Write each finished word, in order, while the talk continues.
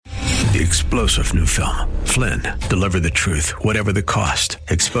The explosive new film, Flynn, deliver the truth, whatever the cost,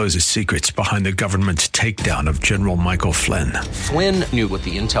 exposes secrets behind the government's takedown of General Michael Flynn. Flynn knew what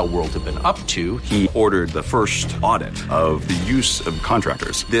the intel world had been up to. He ordered the first audit of the use of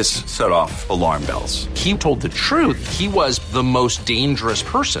contractors. This set off alarm bells. He told the truth. He was the most dangerous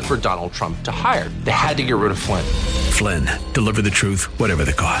person for Donald Trump to hire. They had to get rid of Flynn. Flynn, deliver the truth, whatever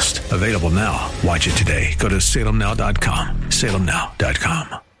the cost. Available now. Watch it today. Go to salemnow.com.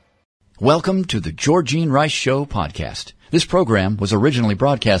 salemnow.com. Welcome to the Georgene Rice Show podcast. This program was originally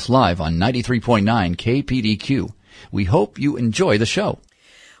broadcast live on 93.9 KPDQ. We hope you enjoy the show.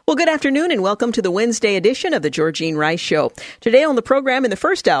 Well, good afternoon and welcome to the Wednesday edition of the Georgene Rice Show. Today on the program in the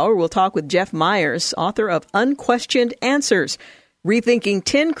first hour, we'll talk with Jeff Myers, author of Unquestioned Answers, Rethinking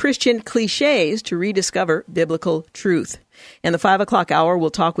 10 Christian Cliches to Rediscover Biblical Truth. In the 5 o'clock hour, we'll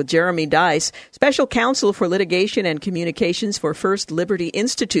talk with Jeremy Dys, Special Counsel for Litigation and Communications for First Liberty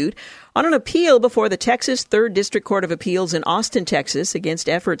Institute, on an appeal before the Texas 3rd District Court of Appeals in Austin, Texas, against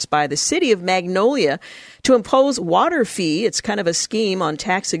efforts by the city of Magnolia to impose water fee. It's kind of a scheme on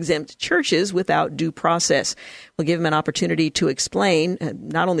tax-exempt churches without due process. We'll give him an opportunity to explain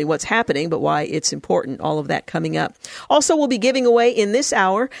not only what's happening, but why it's important. All of that coming up. Also, we'll be giving away in this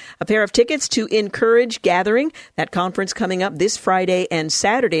hour a pair of tickets to Encourage Gathering, that conference coming up this Friday and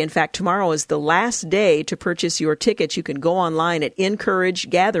Saturday. In fact, tomorrow is the last day to purchase your tickets. You can go online at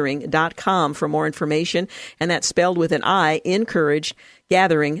encouragegathering.com for more information, and that's spelled with an I,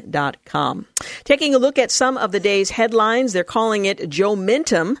 encouragegathering.com. Taking a look at some of the day's headlines, they're calling it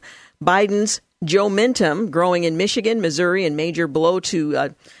Joe-mentum, Biden's Joe-mentum growing in Michigan, Missouri, and major blow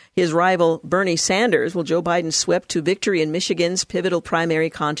to his rival Bernie Sanders. Well, Joe Biden swept to victory in Michigan's pivotal primary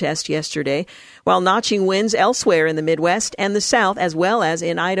contest yesterday, while notching wins elsewhere in the Midwest and the South, as well as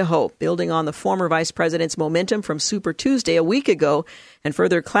in Idaho, building on the former vice president's momentum from Super Tuesday a week ago and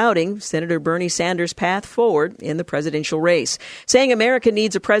further clouding Senator Bernie Sanders' path forward in the presidential race. Saying America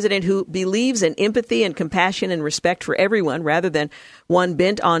needs a president who believes in empathy and compassion and respect for everyone rather than one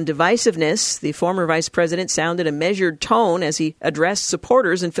bent on divisiveness, the former vice president sounded a measured tone as he addressed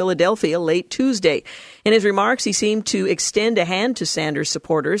supporters in Philadelphia late Tuesday. In his remarks, he seemed to extend a hand to Sanders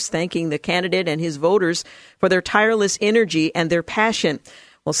supporters, thanking the candidate and his voters for their tireless energy and their passion.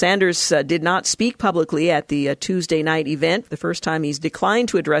 Well, Sanders did not speak publicly at the Tuesday night event, the first time he's declined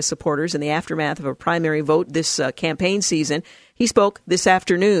to address supporters in the aftermath of a primary vote this campaign season. He spoke this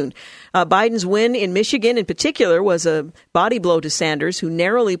afternoon. Biden's win in Michigan in particular was a body blow to Sanders, who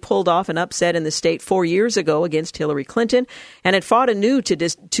narrowly pulled off an upset in the state 4 years ago against Hillary Clinton and had fought anew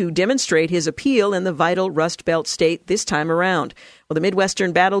to demonstrate his appeal in the vital Rust Belt state this time around. Well, the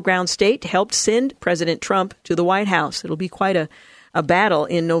Midwestern battleground state helped send President Trump to the White House. It'll be quite a battle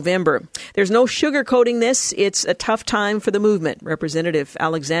in November. There's no sugarcoating this. It's a tough time for the movement. Representative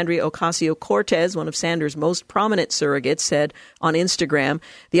Alexandria Ocasio-Cortez, one of Sanders' most prominent surrogates, said on Instagram,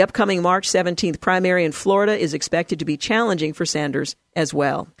 the upcoming March 17th primary in Florida is expected to be challenging for Sanders as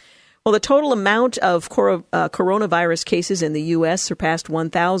well. Well, the total amount of coronavirus cases in the U.S. surpassed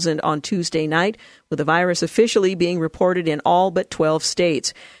 1,000 on Tuesday night, with the virus officially being reported in all but 12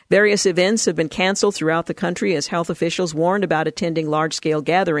 states. Various events have been canceled throughout the country as health officials warned about attending large-scale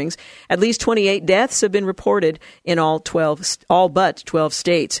gatherings. At least 28 deaths have been reported in all but 12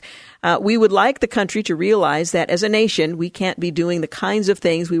 states. We would like the country to realize that as a nation, we can't be doing the kinds of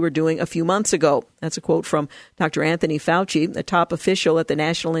things we were doing a few months ago. That's a quote from Dr. Anthony Fauci, a top official at the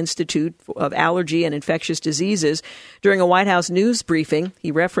National Institute of Allergy and Infectious Diseases. During a White House news briefing,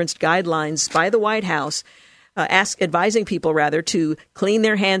 he referenced guidelines by the White House advising people to clean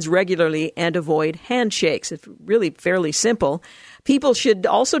their hands regularly and avoid handshakes. It's really fairly simple. People should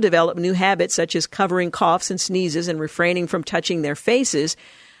also develop new habits such as covering coughs and sneezes and refraining from touching their faces.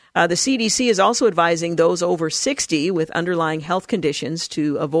 The CDC is also advising those over 60 with underlying health conditions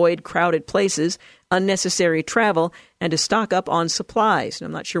to avoid crowded places, unnecessary travel, and to stock up on supplies.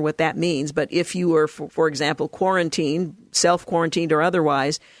 I'm not sure what that means, but if you were, for example, quarantined, self-quarantined or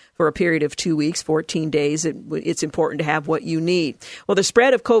otherwise, for a period of 2 weeks, 14 days, it's important to have what you need. Well, the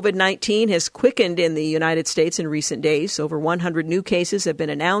spread of COVID-19 has quickened in the United States in recent days. Over 100 new cases have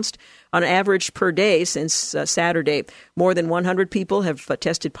been announced on average per day since Saturday. More than 100 people have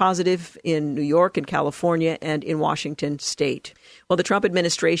tested positive in New York and California and in Washington state. Well, the Trump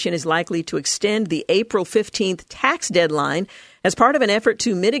administration is likely to extend the April 15th tax deadline as part of an effort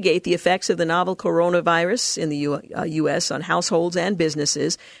to mitigate the effects of the novel coronavirus in the U.S. on households and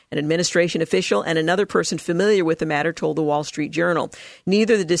businesses. An administration official and another person familiar with the matter told the Wall Street Journal.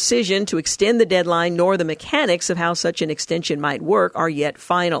 Neither the decision to extend the deadline nor the mechanics of how such an extension might work are yet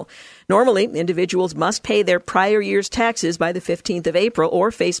final. Normally, individuals must pay their prior year's taxes by the 15th of April or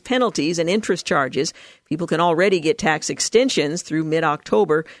face penalties and interest charges. People can already get tax extensions through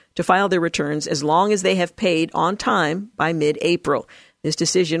mid-October to file their returns as long as they have paid on time by mid-April. This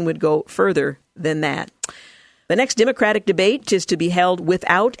decision would go further than that. The next Democratic debate is to be held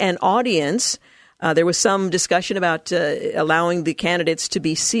without an audience. There was some discussion about allowing the candidates to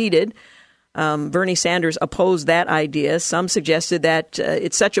be seated. Bernie Sanders opposed that idea. Some suggested that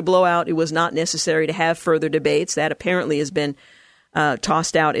it's such a blowout, it was not necessary to have further debates. That apparently has been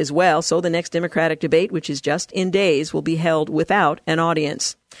tossed out as well. So the next Democratic debate, which is just in days, will be held without an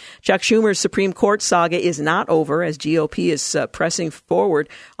audience. Chuck Schumer's Supreme Court saga is not over as GOP is pressing forward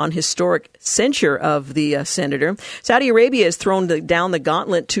on historic censure of the senator. Saudi Arabia has thrown down the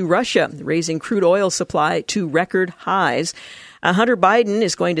gauntlet to Russia, raising crude oil supply to record highs. Hunter Biden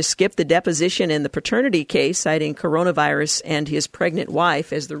is going to skip the deposition in the paternity case, citing coronavirus and his pregnant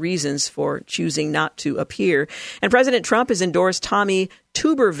wife as the reasons for choosing not to appear. And President Trump has endorsed Tommy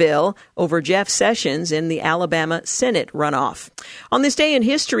Tuberville over Jeff Sessions in the Alabama Senate runoff. On this day in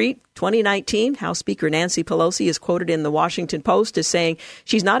history, 2019, House Speaker Nancy Pelosi is quoted in the Washington Post as saying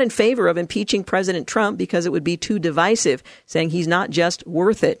she's not in favor of impeaching President Trump because it would be too divisive, saying he's not just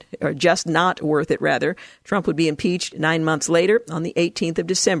worth it, or just not worth it, rather. Trump would be impeached 9 months later on the 18th of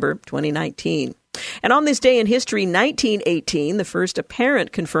December, 2019. And on this day in history, 1918, the first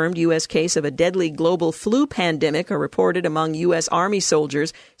apparent confirmed U.S. case of a deadly global flu pandemic are reported among U.S. Army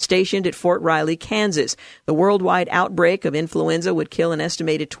soldiers stationed at Fort Riley, Kansas. The worldwide outbreak of influenza would kill an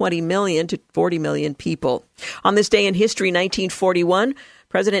estimated 20 million to 40 million people. On this day in history, 1941,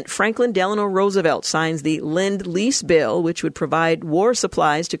 President Franklin Delano Roosevelt signs the Lend-Lease Bill, which would provide war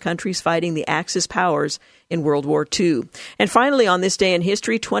supplies to countries fighting the Axis powers in World War II. And finally, on this day in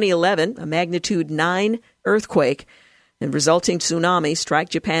history, 2011, a magnitude 9 earthquake and resulting tsunami strike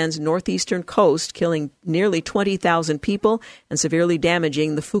Japan's northeastern coast, killing nearly 20,000 people and severely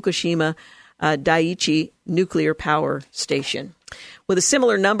damaging the Fukushima Daiichi nuclear power station. With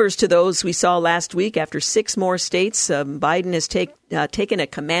similar numbers to those we saw last week, after 6 more states, Biden has taken a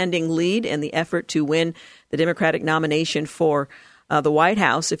commanding lead in the effort to win the Democratic nomination for the White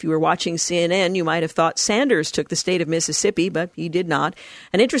House. If you were watching CNN, you might have thought Sanders took the state of Mississippi, but he did not.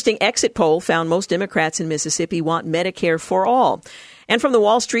 An interesting exit poll found most Democrats in Mississippi want Medicare for all. And from the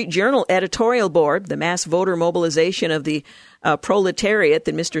Wall Street Journal editorial board, the mass voter mobilization of the proletariat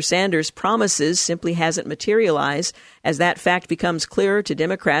that Mr. Sanders promises simply hasn't materialized. As that fact becomes clearer to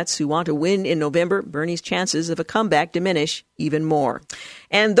Democrats who want to win in November, Bernie's chances of a comeback diminish even more.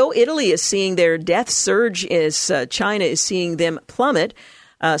 And though Italy is seeing their death surge as China is seeing them plummet,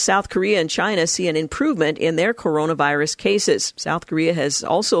 South Korea and China see an improvement in their coronavirus cases. South Korea has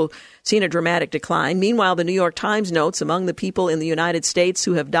also seen a dramatic decline. Meanwhile, the New York Times notes among the people in the United States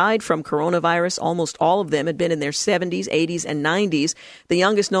who have died from coronavirus, almost all of them had been in their 70s, 80s, and 90s. The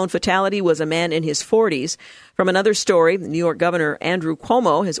youngest known fatality was a man in his 40s. From another story, New York Governor Andrew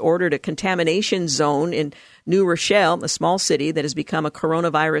Cuomo has ordered a contamination zone in New Rochelle, a small city that has become a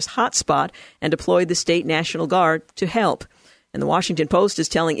coronavirus hotspot, and deployed the state National Guard to help. And the Washington Post is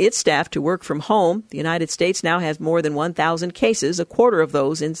telling its staff to work from home. The United States now has more than 1,000 cases, a quarter of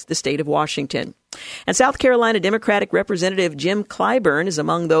those in the state of Washington. And South Carolina Democratic Representative Jim Clyburn is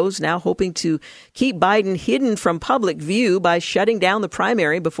among those now hoping to keep Biden hidden from public view by shutting down the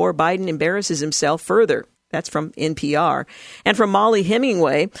primary before Biden embarrasses himself further. That's from NPR. And from Molly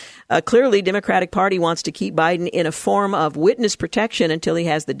Hemingway, clearly Democratic Party wants to keep Biden in a form of witness protection until he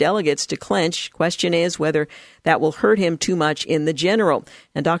has the delegates to clinch. Question is whether that will hurt him too much in the general.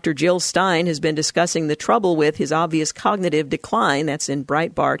 And Dr. Jill Stein has been discussing the trouble with his obvious cognitive decline. That's in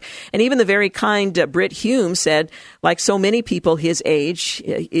Breitbart. And even the very kind Brit Hume said, like so many people his age,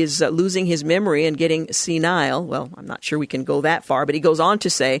 is losing his memory and getting senile. Well, I'm not sure we can go that far, but he goes on to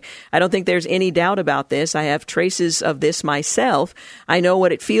say, I don't think there's any doubt about this. I have traces of this myself. I know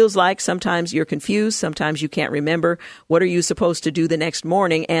what it feels like. Sometimes you're confused. Sometimes you can't remember. What are you supposed to do the next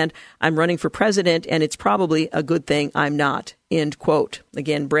morning? And I'm running for president, and it's probably a good thing I'm not. End quote.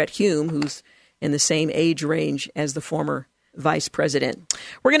 Again, Bret Hume, who's in the same age range as the former vice president.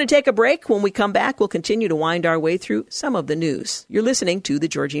 We're going to take a break. When we come back, we'll continue to wind our way through some of the news. You're listening to The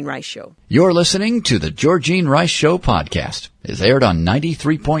Georgene Rice Show. You're listening to The Georgene Rice Show podcast. It's aired on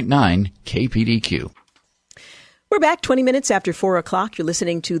 93.9 KPDQ. We're back 20 minutes after 4 o'clock. You're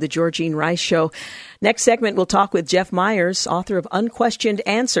listening to The Georgene Rice Show. Next segment, we'll talk with Jeff Myers, author of Unquestioned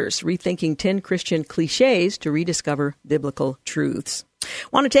Answers, Rethinking 10 Christian Cliches to Rediscover Biblical Truths.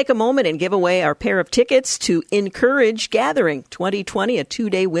 Want to take a moment and give away our pair of tickets to Encourage Gathering 2020, a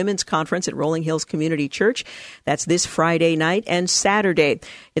 2-day women's conference at Rolling Hills Community Church. That's this Friday night and Saturday.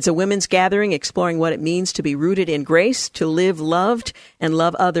 It's a women's gathering exploring what it means to be rooted in grace, to live loved, and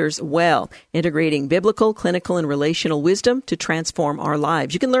love others well, integrating biblical, clinical, and relational wisdom to transform our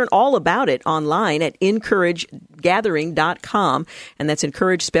lives. You can learn all about it online at encouragegathering.com, and that's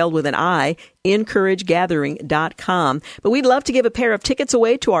encourage spelled with an I, encouragegathering.com. But we'd love to give a pair of tickets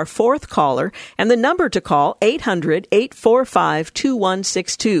away to our fourth caller, and the number to call,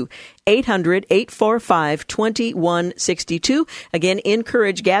 800-845-2162. 800-845-2162. Again,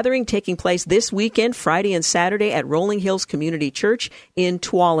 Encourage Gathering taking place this weekend, Friday and Saturday at Rolling Hills Community Church in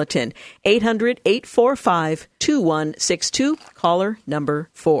Tualatin. 800-845-2162. Caller number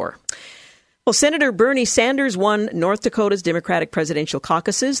 4. Well, Senator Bernie Sanders won North Dakota's Democratic presidential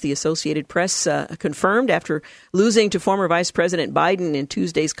caucuses. The Associated Press confirmed after losing to former Vice President Biden in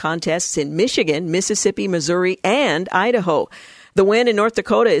Tuesday's contests in Michigan, Mississippi, Missouri, and Idaho. The win in North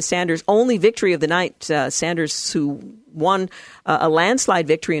Dakota is Sanders' only victory of the night. Sanders, who won a landslide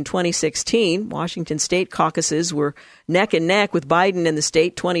victory in 2016. Washington state caucuses were neck and neck with Biden in the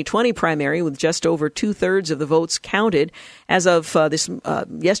state 2020 primary, with just over 2/3 of the votes counted. As of this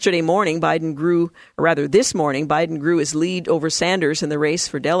morning, Biden grew his lead over Sanders in the race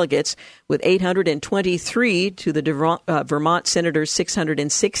for delegates, with 823 to the Vermont senator's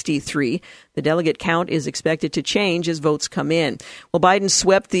 663. The delegate count is expected to change as votes come in. Well, Biden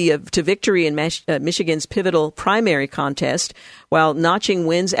swept to victory in Michigan's pivotal primary contest, while notching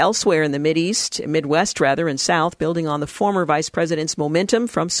wins elsewhere in the Midwest, and South, building on the former vice president's momentum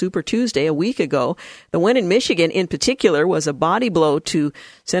from Super Tuesday a week ago. The win in Michigan, in particular, was a body blow to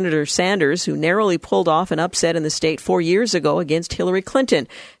Senator Sanders, who narrowly pulled off an upset in the state 4 years ago against Hillary Clinton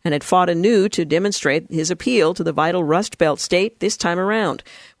and had fought anew to demonstrate his appeal to the vital Rust Belt state this time around.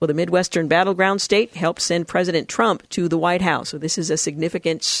 Well, the Midwestern battleground state helped send President Trump to the White House. So this is a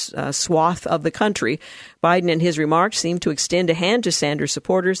significant swath of the country. Biden, in his remarks, seemed to extend a hand to Sanders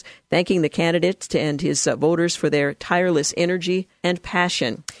supporters, thanking the candidate and his voters for their tireless energy and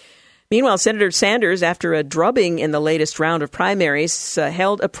passion. Meanwhile, Senator Sanders, after a drubbing in the latest round of primaries,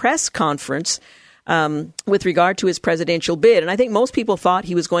 held a press conference with regard to his presidential bid. And I think most people thought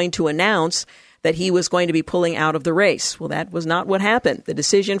he was going to announce that he was going to be pulling out of the race. Well, that was not what happened. The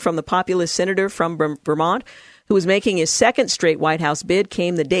decision from the populist senator from Vermont, who was making his second straight White House bid,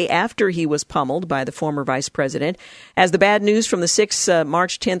 came the day after he was pummeled by the former vice president. As the bad news from the 6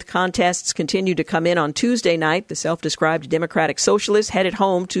 March 10th contests continued to come in on Tuesday night, the self-described Democratic Socialist headed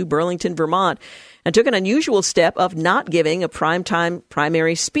home to Burlington, Vermont, and took an unusual step of not giving a primetime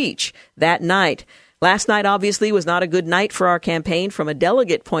primary speech that night. Last night, obviously, was not a good night for our campaign from a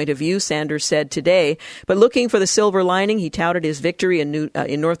delegate point of view, Sanders said today. But looking for the silver lining, he touted his victory in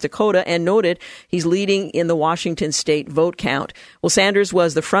North Dakota and noted he's leading in the Washington state vote count. Well, Sanders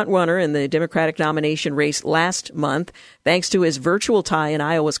was the front runner in the Democratic nomination race last month, thanks to his virtual tie in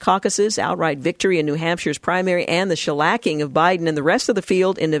Iowa's caucuses, outright victory in New Hampshire's primary, and the shellacking of Biden and the rest of the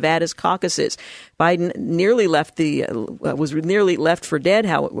field in Nevada's caucuses. Biden was nearly left for dead,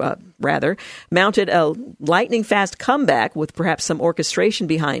 mounted a lightning-fast comeback with perhaps some orchestration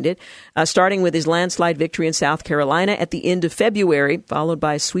behind it, starting with his landslide victory in South Carolina at the end of February, followed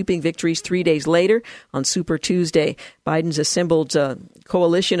by sweeping victories 3 days later on Super Tuesday. Biden's assembled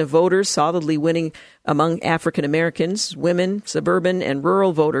coalition of voters solidly winning among African Americans, women, suburban, and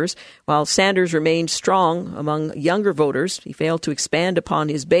rural voters, while Sanders remained strong among younger voters. He failed to expand upon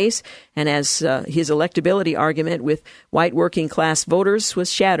his base, and as his electability argument with white working-class voters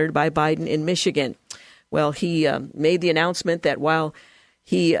was shattered by Biden in Michigan. Well, he made the announcement that while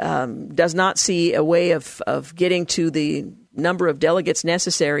he does not see a way of getting to the number of delegates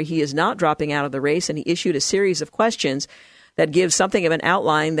necessary, he is not dropping out of the race, and he issued a series of questions that gives something of an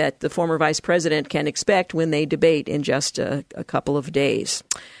outline that the former vice president can expect when they debate in just a couple of days.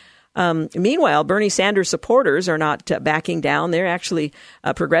 Meanwhile, Bernie Sanders supporters are not backing down. They're actually,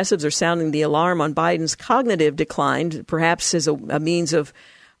 progressives are sounding the alarm on Biden's cognitive decline, perhaps as a means of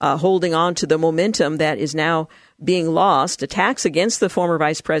holding on to the momentum that is now being lost. Attacks against the former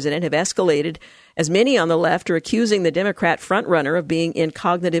vice president have escalated as many on the left are accusing the Democrat frontrunner of being in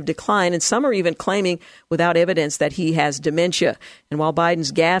cognitive decline, and some are even claiming without evidence that he has dementia. And while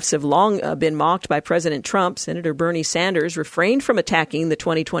Biden's gaffes have long been mocked by President Trump, Senator Bernie Sanders refrained from attacking the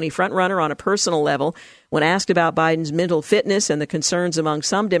 2020 frontrunner on a personal level when asked about Biden's mental fitness and the concerns among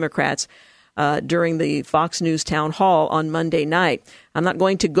some Democrats during the Fox News town hall on Monday night. I'm not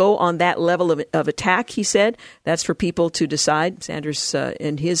going to go on that level of attack, he said. That's for people to decide. Sanders,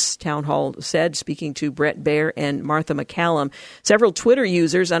 in his town hall, said, speaking to Brett Baer and Martha McCallum. Several Twitter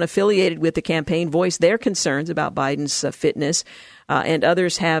users unaffiliated with the campaign voiced their concerns about Biden's fitness, and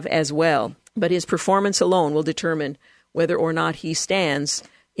others have as well. But his performance alone will determine whether or not he stands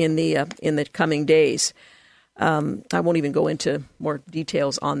in the coming days. I won't even go into more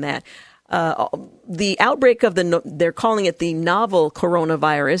details on that. The outbreak of they're calling it the novel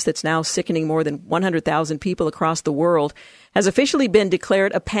coronavirus that's now sickening more than 100,000 people across the world, has officially been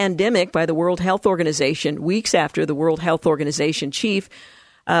declared a pandemic by the World Health Organization weeks after the World Health Organization chief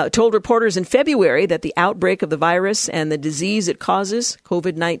told reporters in February that the outbreak of the virus and the disease it causes,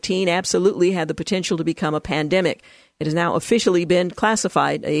 COVID-19, absolutely had the potential to become a pandemic. It has now officially been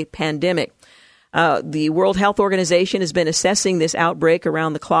classified a pandemic. The World Health Organization has been assessing this outbreak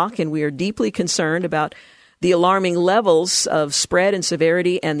around the clock, and we are deeply concerned about the alarming levels of spread and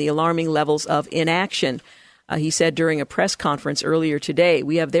severity and the alarming levels of inaction. He said during a press conference earlier today,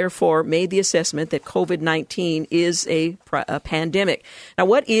 we have therefore made the assessment that COVID-19 is a pandemic. Now,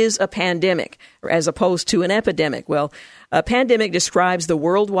 what is a pandemic as opposed to an epidemic? Well, a pandemic describes the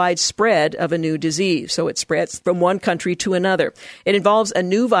worldwide spread of a new disease, so it spreads from one country to another. It involves a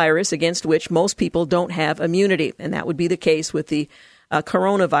new virus against which most people don't have immunity, and that would be the case with the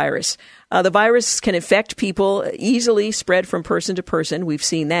coronavirus. The virus can infect people easily, spread from person to person. We've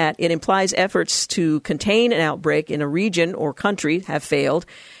seen that. It implies efforts to contain an outbreak in a region or country have failed.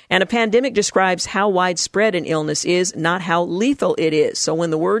 And a pandemic describes how widespread an illness is, not how lethal it is. So when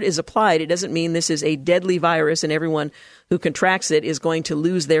the word is applied, it doesn't mean this is a deadly virus and everyone who contracts it is going to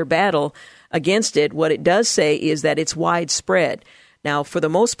lose their battle against it. What it does say is that it's widespread. Now, for the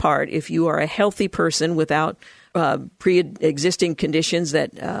most part, if you are a healthy person without pre-existing conditions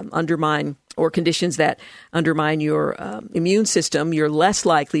that undermine your immune system, you're less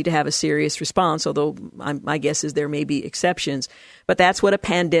likely to have a serious response, although my guess is there may be exceptions. But that's what a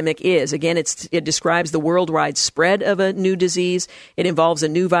pandemic is. Again, it describes the worldwide spread of a new disease. It involves a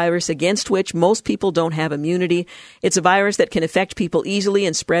new virus against which most people don't have immunity. It's a virus that can affect people easily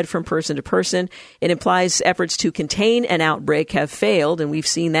and spread from person to person. It implies efforts to contain an outbreak have failed, and we've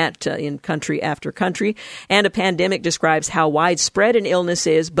seen that in country after country. And a pandemic describes how widespread an illness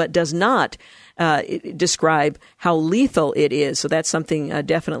is, but does not describe how lethal it is. So that's something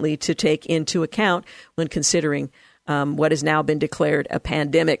definitely to take into account when considering what has now been declared a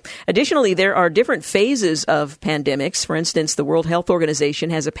pandemic. Additionally, there are different phases of pandemics. For instance, the World Health Organization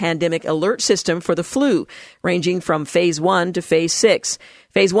has a pandemic alert system for the flu, ranging from phase 1 to phase 6.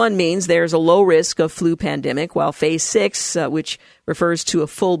 Phase 1 means there's a low risk of flu pandemic, while phase 6, which refers to a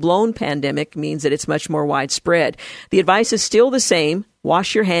full-blown pandemic, means that it's much more widespread. The advice is still the same.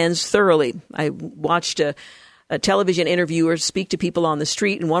 Wash your hands thoroughly. I watched a television interviewer speak to people on the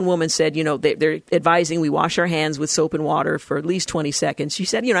street, and one woman said, they're advising we wash our hands with soap and water for at least 20 seconds. She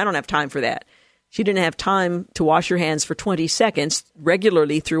said, I don't have time for that. She didn't have time to wash her hands for 20 seconds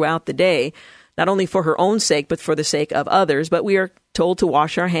regularly throughout the day, not only for her own sake, but for the sake of others. But we are told to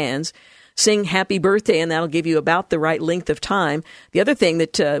wash our hands, sing happy birthday, and that'll give you about the right length of time. The other thing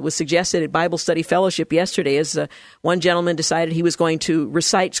that was suggested at Bible Study Fellowship yesterday is one gentleman decided he was going to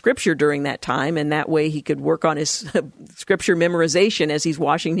recite Scripture during that time, and that way he could work on his Scripture memorization as he's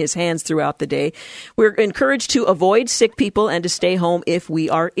washing his hands throughout the day. We're encouraged to avoid sick people and to stay home if we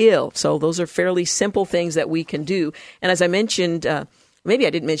are ill. So those are fairly simple things that we can do. And as I mentioned, maybe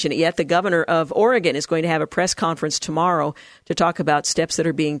I didn't mention it yet, the governor of Oregon is going to have a press conference tomorrow to talk about steps that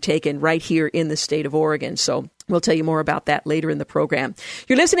are being taken right here in the state of Oregon. So we'll tell you more about that later in the program.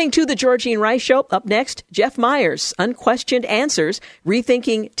 You're listening to The Georgene Rice Show. Up next, Jeff Myers, Unquestioned Answers,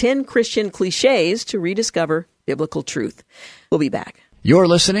 Rethinking 10 Christian Cliches to Rediscover Biblical Truth. We'll be back. You're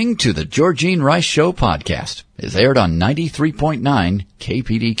listening to The Georgene Rice Show podcast. It's aired on 93.9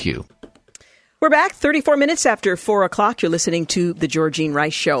 KPDQ. We're back 34 minutes after 4 o'clock. You're listening to The Georgene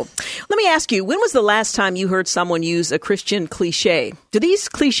Rice Show. Let me ask you, when was the last time you heard someone use a Christian cliche? Do these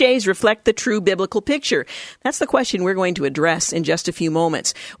cliches reflect the true biblical picture? That's the question we're going to address in just a few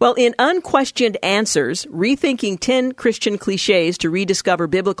moments. Well, in Unquestioned Answers, Rethinking 10 Christian Cliches to Rediscover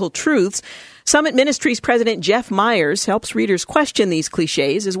Biblical Truths, Summit Ministries President Jeff Myers helps readers question these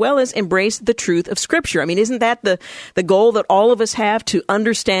cliches as well as embrace the truth of Scripture. I mean, isn't that the goal that all of us have, to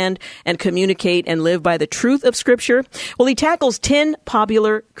understand and communicate communicate and live by the truth of Scripture? Well, he tackles 10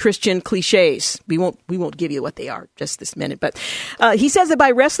 popular Christian cliches. We won't give you what they are just this minute, but he says that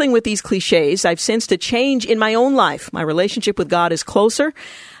by wrestling with these cliches, I've sensed a change in my own life. My relationship with God is closer.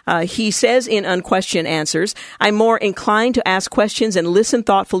 He says in Unquestioned Answers, I'm more inclined to ask questions and listen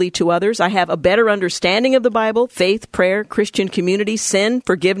thoughtfully to others. I have a better understanding of the Bible, faith, prayer, Christian community, sin,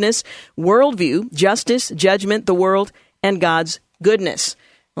 forgiveness, worldview, justice, judgment, the world, and God's goodness.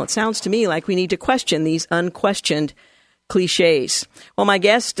 Well, it sounds to me like we need to question these unquestioned cliches. Well, my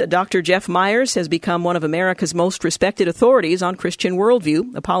guest, Dr. Jeff Myers, has become one of America's most respected authorities on Christian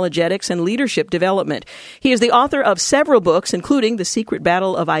worldview, apologetics, and leadership development. He is the author of several books, including The Secret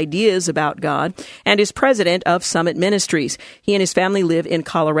Battle of Ideas About God, and is president of Summit Ministries. He and his family live in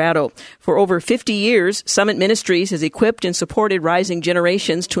Colorado. For over 50 years, Summit Ministries has equipped and supported rising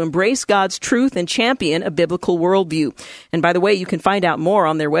generations to embrace God's truth and champion a biblical worldview. And by the way, you can find out more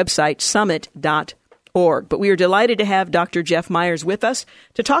on their website, summit.org. But we are delighted to have Dr. Jeff Myers with us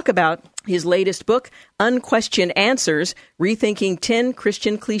to talk about his latest book, Unquestioned Answers, Rethinking 10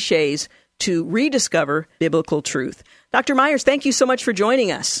 Christian Cliches to Rediscover Biblical Truth. Dr. Myers, thank you so much for joining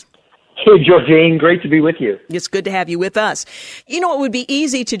us. Hey, Georgine, great to be with you. It's good to have you with us. You know, it would be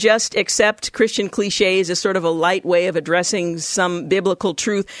easy to just accept Christian cliches as sort of a light way of addressing some biblical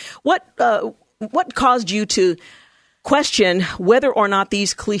truth. What caused you to question whether or not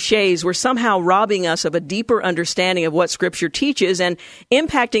these cliches were somehow robbing us of a deeper understanding of what Scripture teaches and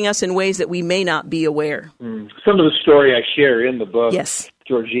impacting us in ways that we may not be aware? Some of the story I share in the book, yes,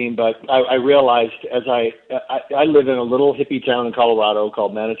 Georgine, but I realized as I live in a little hippie town in Colorado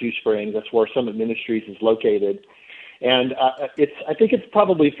called Manitou Springs. That's where Summit Ministries is located. And I think it's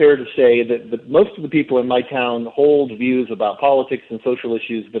probably fair to say that most of the people in my town hold views about politics and social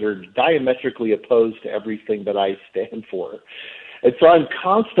issues that are diametrically opposed to everything that I stand for. And so I'm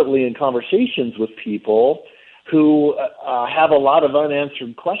constantly in conversations with people who have a lot of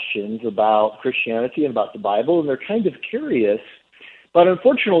unanswered questions about Christianity and about the Bible, and they're kind of curious. But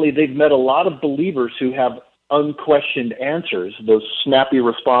unfortunately, they've met a lot of believers who have unquestioned answers, those snappy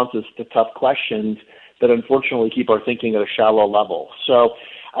responses to tough questions that unfortunately keep our thinking at a shallow level. So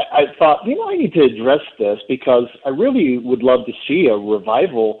I thought, I need to address this because I really would love to see a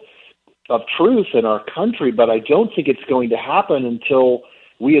revival of truth in our country, but I don't think it's going to happen until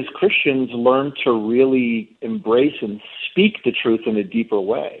we as Christians learn to really embrace and speak the truth in a deeper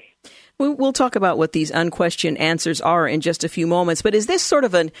way. We'll talk about what these unquestioned answers are in just a few moments, but is this sort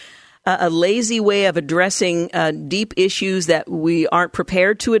of a lazy way of addressing deep issues that we aren't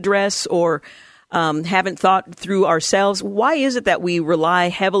prepared to address or haven't thought through ourselves? Why is it that we rely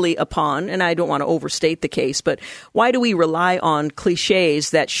heavily upon, and I don't want to overstate the case, but why do we rely on cliches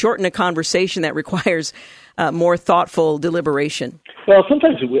that shorten a conversation that requires more thoughtful deliberation? Well,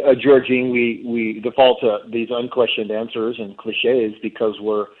 sometimes, Georgine, we default to these unquestioned answers and cliches because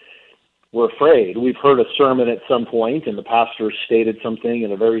we're afraid. We've heard a sermon at some point, and the pastor stated something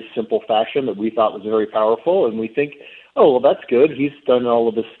in a very simple fashion that we thought was very powerful, and we think, oh, well, that's good. He's done all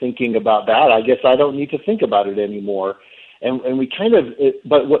of this thinking about that. I guess I don't need to think about it anymore. And we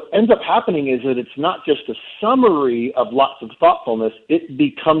but what ends up happening is that it's not just a summary of lots of thoughtfulness. It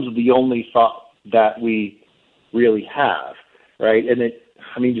becomes the only thought that we really have, right? And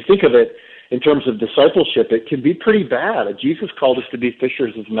you think of it in terms of discipleship, it can be pretty bad. Jesus called us to be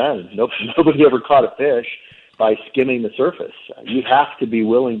fishers of men. Nobody ever caught a fish by skimming the surface. You have to be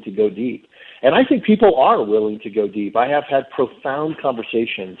willing to go deep. And I think people are willing to go deep. I have had profound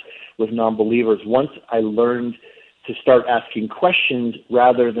conversations with non-believers once I learned to start asking questions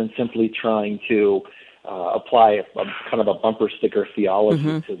rather than simply trying to apply a kind of a bumper sticker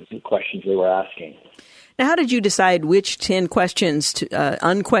theology to the questions they were asking. Now, how did you decide which 10 questions,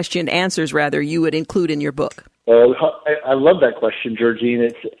 unquestioned answers, rather, you would include in your book? Well, I love that question, Georgine.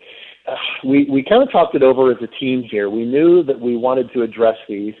 We kind of talked it over as a team here. We knew that we wanted to address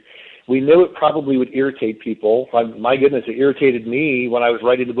these. We knew it probably would irritate people. My goodness, it irritated me when I was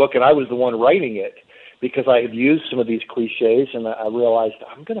writing the book, and I was the one writing it because I had used some of these cliches, and I realized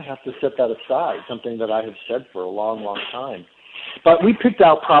I'm going to have to set that aside, something that I have said for a long, long time. But we picked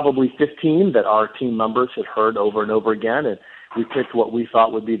out probably 15 that our team members had heard over and over again, and we picked what we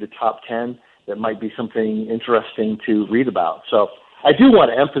thought would be the top 10 that might be something interesting to read about. So I do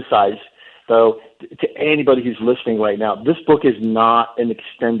want to emphasize, though, to anybody who's listening right now, this book is not an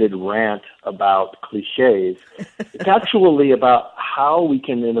extended rant about cliches. It's actually about how we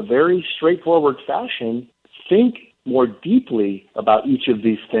can, in a very straightforward fashion, think more deeply about each of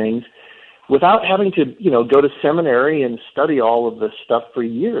these things without having to, go to seminary and study all of this stuff for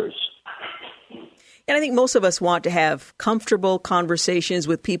years. And I think most of us want to have comfortable conversations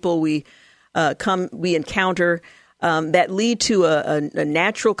with people we we encounter that lead to a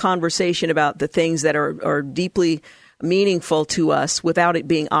natural conversation about the things that are deeply meaningful to us without it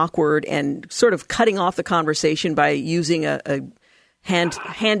being awkward and sort of cutting off the conversation by using a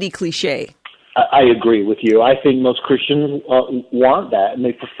handy cliche. I agree with you. I think most Christians want that, and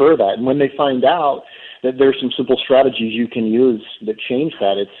they prefer that. And when they find out that there's some simple strategies you can use that change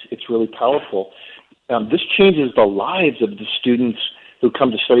that, it's really powerful. This changes the lives of the students who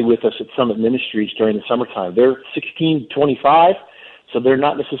come to study with us at Summit Ministries during the summertime. They're 16 to 25, so they're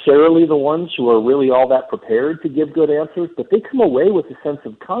not necessarily the ones who are really all that prepared to give good answers, but they come away with a sense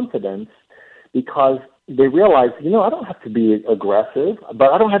of confidence because they realize, I don't have to be aggressive,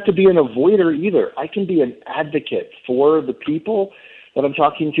 but I don't have to be an avoider either. I can be an advocate for the people that I'm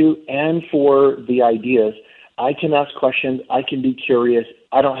talking to and for the ideas. I can ask questions. I can be curious.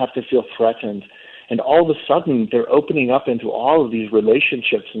 I don't have to feel threatened. And all of a sudden, they're opening up into all of these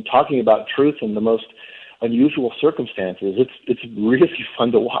relationships and talking about truth in the most unusual circumstances. It's really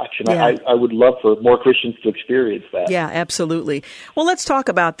fun to watch, and yeah. I would love for more Christians to experience that. Yeah, absolutely. Well, let's talk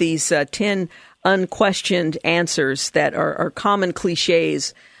about these 10 unquestioned answers that are common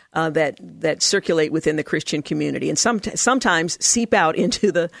cliches that circulate within the Christian community and sometimes seep out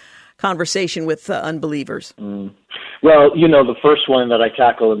into the conversation with unbelievers. Well, the first one that I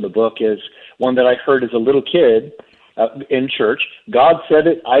tackle in the book is one that I heard as a little kid in church. God said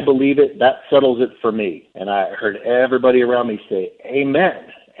it, I believe it, that settles it for me. And I heard everybody around me say, amen.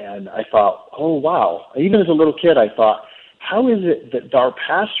 And I thought, oh, wow. Even as a little kid, I thought, how is it that our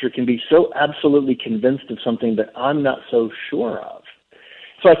pastor can be so absolutely convinced of something that I'm not so sure of?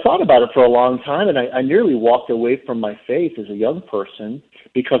 So I thought about it for a long time, and I nearly walked away from my faith as a young person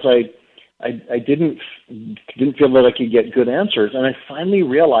because I didn't feel that I could get good answers. And I finally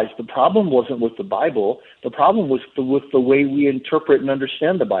realized the problem wasn't with the Bible. The problem was with the way we interpret and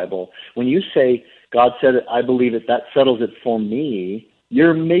understand the Bible. When you say, God said it, I believe it, that settles it for me,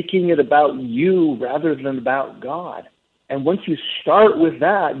 you're making it about you rather than about God. And once you start with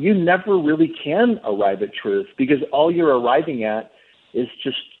that, you never really can arrive at truth because all you're arriving at is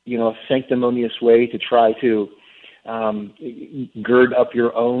just, a sanctimonious way to try to gird up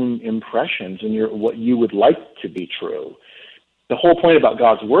your own impressions and what you would like to be true. The whole point about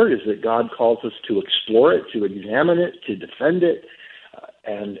God's Word is that God calls us to explore it, to examine it, to defend it,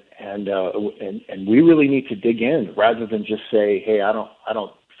 and we really need to dig in rather than just say, "Hey, I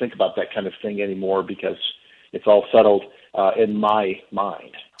don't think about that kind of thing anymore because it's all settled in my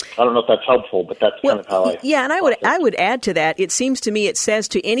mind." I don't know if that's helpful, but that's kind of how I... Yeah, and I would add to that, it seems to me it says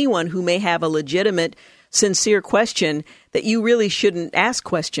to anyone who may have a legitimate, sincere question that you really shouldn't ask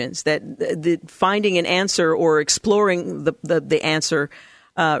questions, that the finding an answer or exploring the answer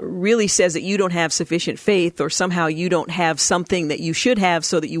really says that you don't have sufficient faith or somehow you don't have something that you should have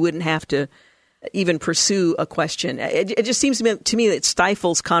so that you wouldn't have to even pursue a question. It just seems to me that it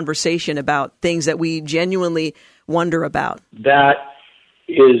stifles conversation about things that we genuinely wonder about. That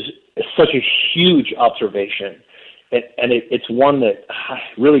is such a huge observation, and it's one that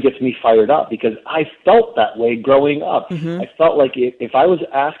really gets me fired up because I felt that way growing up. Mm-hmm. I felt like if I was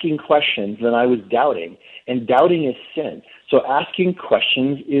asking questions, then I was doubting, and doubting is sin. So asking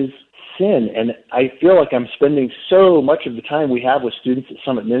questions is sin, and I feel like I'm spending so much of the time we have with students at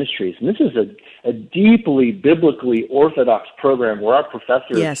Summit Ministries, and this is a deeply biblically orthodox program where our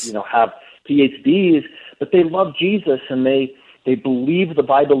professors, yes, have PhDs, but they love Jesus and they believe the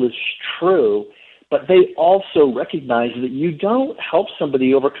Bible is true, but they also recognize that you don't help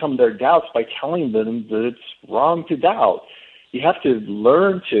somebody overcome their doubts by telling them that it's wrong to doubt. You have to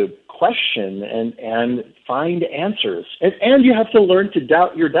learn to question and find answers. And you have to learn to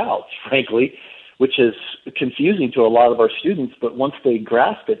doubt your doubts, frankly, which is confusing to a lot of our students. But once they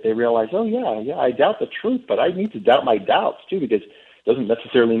grasp it, they realize, oh, yeah, I doubt the truth, but I need to doubt my doubts, too, because it doesn't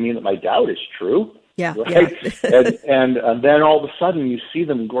necessarily mean that my doubt is true. Yeah, right? Yeah. and then all of a sudden you see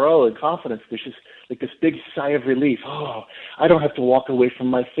them grow in confidence. There's just like this big sigh of relief. Oh, I don't have to walk away from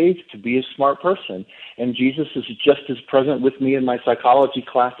my faith to be a smart person. And Jesus is just as present with me in my psychology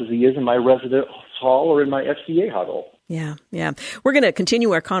class as he is in my residence hall or in my FCA huddle. Yeah. We're going to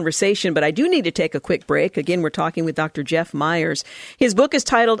continue our conversation, but I do need to take a quick break. Again, we're talking with Dr. Jeff Myers. His book is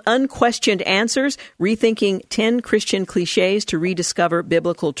titled Unquestioned Answers, Rethinking 10 Christian Cliches to Rediscover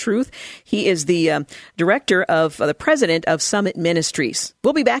Biblical Truth. He is the the president of Summit Ministries.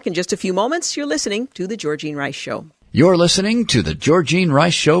 We'll be back in just a few moments. You're listening to The Georgene Rice Show. You're listening to The Georgene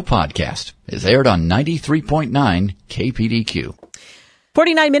Rice Show podcast. It's aired on 93.9 KPDQ.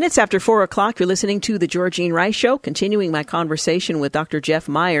 49 minutes after 4 o'clock, you're listening to The Georgene Rice Show, continuing my conversation with Dr. Jeff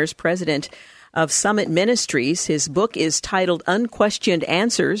Myers, president of Summit Ministries. His book is titled Unquestioned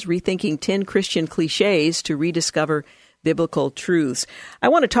Answers, Rethinking 10 Christian Cliches to Rediscover Biblical Truths. I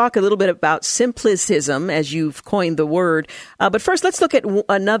want to talk a little bit about simplicism, as you've coined the word. But first, let's look at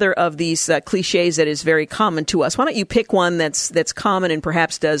another of these cliches that is very common to us. Why don't you pick one that's common and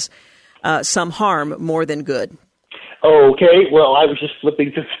perhaps does some harm more than good? Okay, well, I was just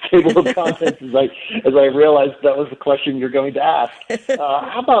flipping to the table of contents as I realized that was the question you're going to ask.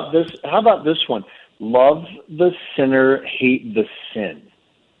 How about this? How about this one? Love the sinner, hate the sin.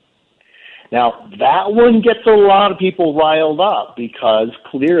 Now, that one gets a lot of people riled up because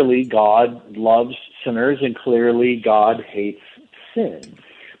clearly God loves sinners and clearly God hates sin.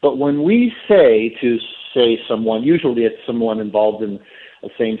 But when we say to someone, usually it's someone involved in a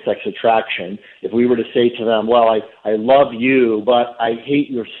same-sex attraction, if we were to say to them, well, I love you, but I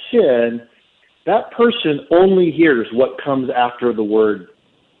hate your sin, that person only hears what comes after the word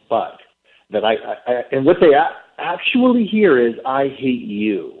but. And what they actually hear is, I hate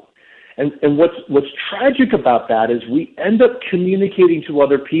you. And what's tragic about that is we end up communicating to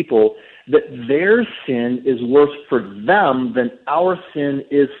other people that their sin is worse for them than our sin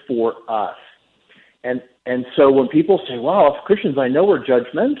is for us. And so when people say, well, if Christians I know are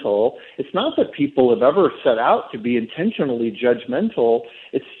judgmental, it's not that people have ever set out to be intentionally judgmental.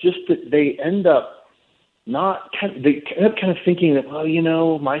 It's just that they end up kind of thinking that,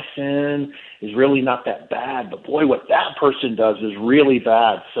 well, my sin is really not that bad, but boy, what that person does is really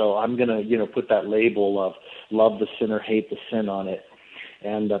bad. So I'm going to, put that label of love the sinner, hate the sin on it.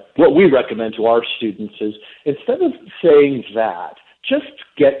 And what we recommend to our students is instead of saying that, just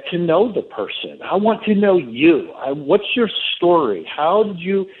get to know the person. I want to know you. What's your story? How did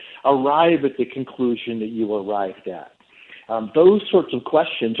you arrive at the conclusion that you arrived at? Those sorts of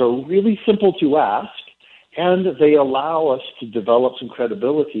questions are really simple to ask, and they allow us to develop some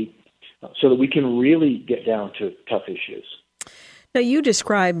credibility so that we can really get down to tough issues. Now, you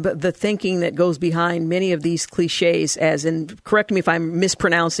describe the thinking that goes behind many of these cliches as, and correct me if I'm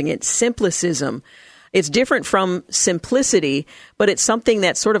mispronouncing it, simplicism. It's different from simplicity, but it's something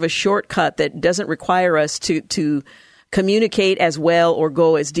that's sort of a shortcut that doesn't require us to communicate as well or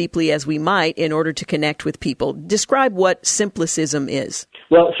go as deeply as we might in order to connect with people. Describe what simplicism is.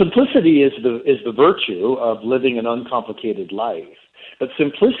 Well, simplicity is the virtue of living an uncomplicated life. But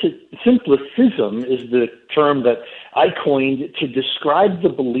simplicism is the term that I coined to describe the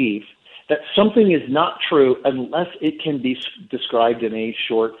belief that something is not true unless it can be described in a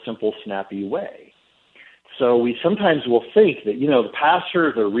short, simple, snappy way. So we sometimes will think that, the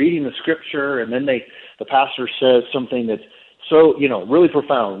pastor, they're reading the scripture, and then the pastor says something that's so, really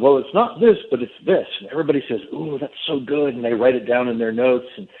profound. Well, it's not this, but it's this. And everybody says, ooh, that's so good, and they write it down in their notes.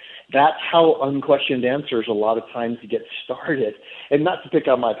 And that's how Unquestioned Answers a lot of times get started. And not to pick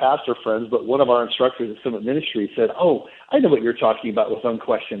on my pastor friends, but one of our instructors at Summit Ministry said, oh, I know what you're talking about with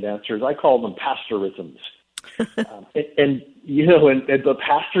Unquestioned Answers. I call them pastorisms. And the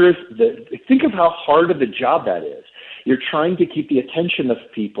pastors, think of how hard of a job that is. You're trying to keep the attention of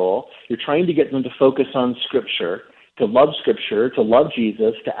people. You're trying to get them to focus on Scripture, to love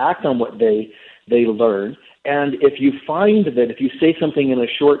Jesus, to act on what they learn. And if you find that if you say something in a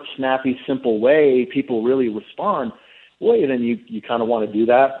short, snappy, simple way, people really respond, boy, then you kind of want to do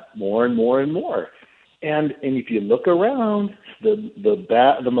that more and more and more. And if you look around,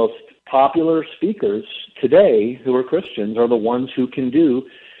 the most popular speakers today who are Christians are the ones who can do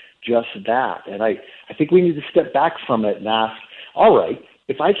just that. And I think we need to step back from it and ask, all right,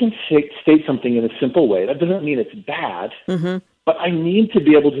 if I can state something in a simple way, that doesn't mean it's bad, but I need to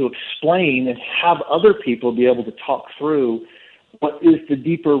be able to explain and have other people be able to talk through what is the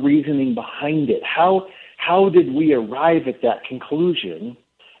deeper reasoning behind it. How did we arrive at that conclusion?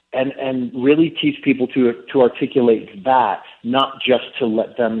 And really teach people to articulate that, not just to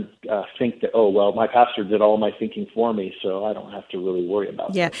let them think that, oh, well, my pastor did all my thinking for me, so I don't have to really worry about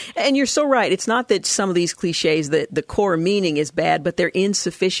it. Yeah, and you're so right. It's not that some of these cliches, the core meaning is bad, but they're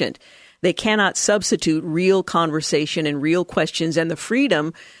insufficient. They cannot substitute real conversation and real questions and the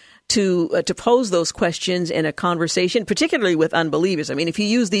freedom to pose those questions in a conversation, particularly with unbelievers. I mean, if you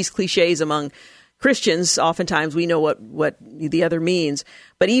use these cliches among Christians, oftentimes we know what the other means.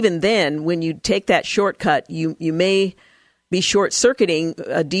 But even then, when you take that shortcut, you may be short-circuiting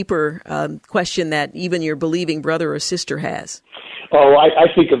a deeper question that even your believing brother or sister has. Oh, I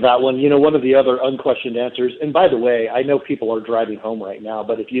think of that one. One of the other unquestioned answers, and by the way, I know people are driving home right now,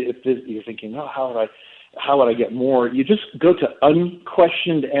 but if you're thinking, oh, how would I get more? You just go to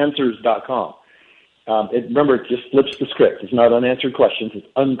unquestionedanswers.com. Remember, it just flips the script. It's not unanswered questions. It's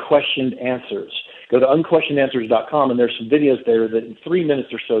unquestioned answers. Go to unquestionedanswers.com, and there's some videos there that in 3 minutes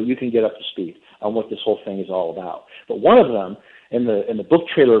or so you can get up to speed. on what this whole thing is all about. But one of them, in the book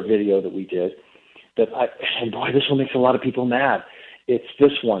trailer video that we did, and boy, this one makes a lot of people mad. It's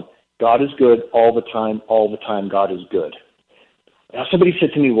this one: God is good all the time. God is good. Now somebody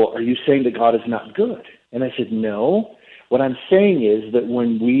said to me, well, are you saying that God is not good? And I said, no. What I'm saying is that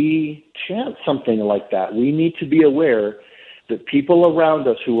when we chant something like that, we need to be aware that people around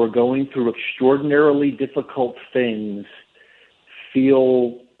us who are going through extraordinarily difficult things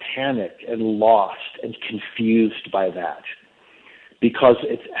feel panicked and lost and confused by that. Because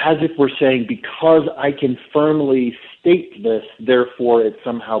it's as if we're saying, because I can firmly state this, therefore it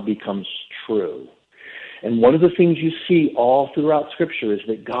somehow becomes true. And one of the things you see all throughout Scripture is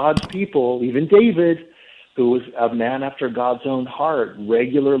that God's people, even David, who was a man after God's own heart,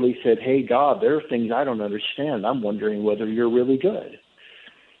 regularly said, hey, God, there are things I don't understand. I'm wondering whether you're really good.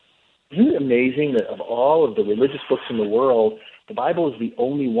 Isn't it amazing that of all of the religious books in the world, the Bible is the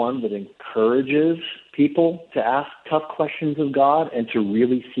only one that encourages people to ask tough questions of God and to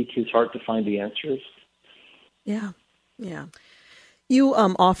really seek his heart to find the answers? Yeah. You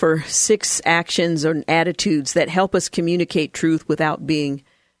offer 6 actions and attitudes that help us communicate truth without being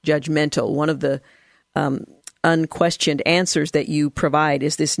judgmental. One of the unquestioned answers that you provide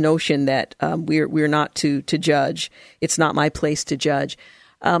is this notion that we're not to judge. It's not my place to judge.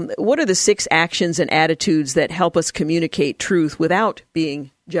 What are the 6 actions and attitudes that help us communicate truth without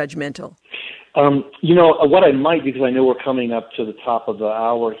being judgmental? What I might, because I know we're coming up to the top of the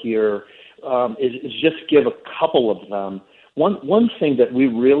hour here, is just give a couple of them. One thing that I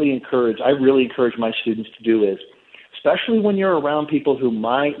really encourage my students to do is, especially when you're around people who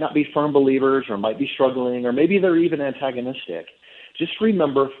might not be firm believers or might be struggling, or maybe they're even antagonistic, just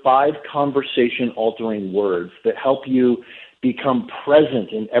remember 5 conversation-altering words that help you become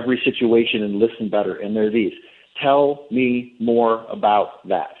present in every situation and listen better. And they're these: tell me more about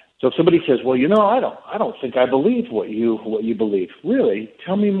that. So if somebody says, well, I don't think I believe what you believe. Really?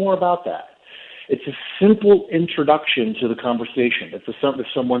 Tell me more about that. It's a simple introduction to the conversation. If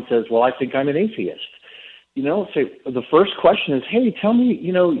someone says, well, I think I'm an atheist, say the first question is, hey, tell me,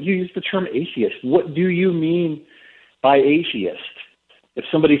 you use the term atheist. What do you mean by atheist? If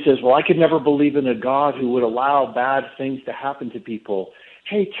somebody says, well, I could never believe in a God who would allow bad things to happen to people,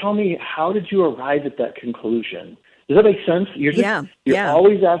 hey, tell me, how did you arrive at that conclusion? Does that make sense? You're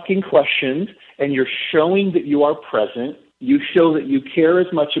always asking questions, and you're showing that you are present. You show that you care as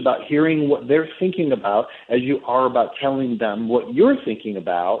much about hearing what they're thinking about as you are about telling them what you're thinking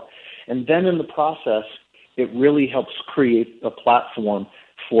about. And then in the process, it really helps create a platform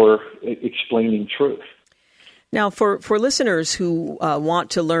for explaining truth. Now, for listeners who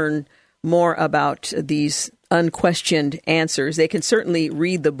want to learn more about these unquestioned answers, they can certainly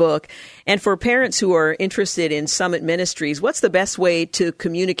read the book. And for parents who are interested in Summit Ministries, what's the best way to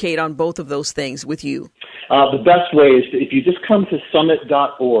communicate on both of those things with you? The best way is if you just come to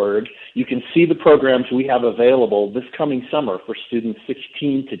summit.org, you can see the programs we have available this coming summer for students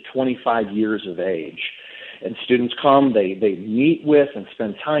 16 to 25 years of age. And students come, they meet with and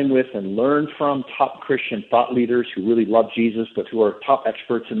spend time with and learn from top Christian thought leaders who really love Jesus but who are top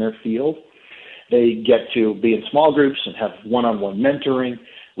experts in their field. They get to be in small groups and have one-on-one mentoring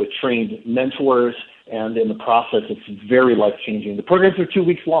with trained mentors, and in the process, it's very life-changing. The programs are 2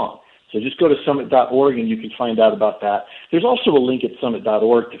 weeks long, so just go to summit.org and you can find out about that. There's also a link at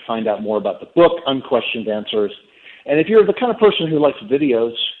summit.org to find out more about the book, Unquestioned Answers. And if you're the kind of person who likes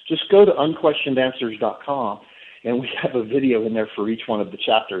videos, just go to unquestionedanswers.com, and we have a video in there for each one of the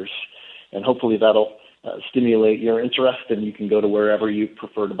chapters, and hopefully that'll stimulate your interest, and you can go to wherever you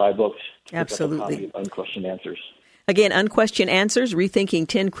prefer to buy books. Absolutely. Unquestioned Answers. Again, Unquestioned Answers, Rethinking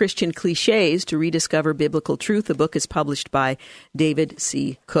 10 Christian Cliches to Rediscover Biblical Truth. The book is published by David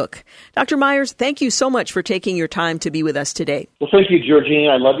C. Cook. Dr. Myers, thank you so much for taking your time to be with us today. Well, thank you, Georgine.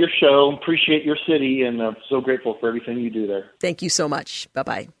 I love your show. Appreciate your city, and I'm so grateful for everything you do there. Thank you so much.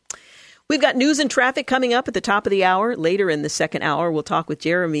 Bye-bye. We've got news and traffic coming up at the top of the hour. Later in the second hour, we'll talk with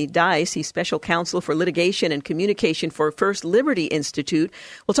Jeremy Dice. He's Special Counsel for Litigation and Communication for First Liberty Institute.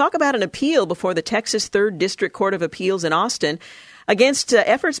 We'll talk about an appeal before the Texas 3rd District Court of Appeals in Austin against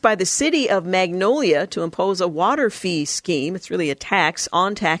efforts by the city of Magnolia to impose a water fee scheme. It's really a tax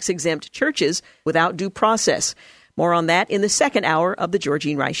on tax-exempt churches without due process. More on that in the second hour of The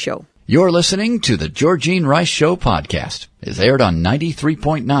Georgene Rice Show. You're listening to the Georgene Rice Show podcast. It's aired on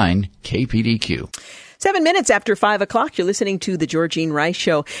 93.9 KPDQ. 7 minutes after 5 o'clock, you're listening to The Georgene Rice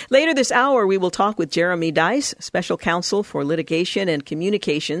Show. Later this hour, we will talk with Jeremy Dys, Special Counsel for Litigation and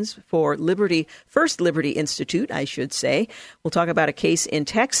Communications for First Liberty Institute, I should say. We'll talk about a case in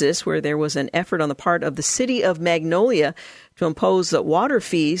Texas where there was an effort on the part of the city of Magnolia to impose water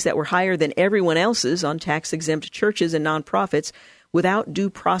fees that were higher than everyone else's on tax-exempt churches and nonprofits without due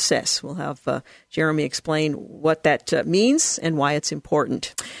process. We'll have Jeremy explain what that means and why it's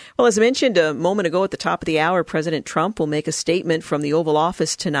important. Well, as I mentioned a moment ago at the top of the hour, President Trump will make a statement from the Oval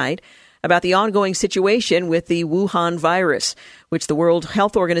Office tonight about the ongoing situation with the Wuhan virus, which the World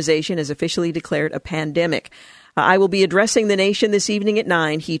Health Organization has officially declared a pandemic. I will be addressing the nation this evening at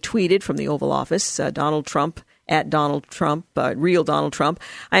 9, he tweeted from the Oval Office. Donald Trump, at Donald Trump, real Donald Trump.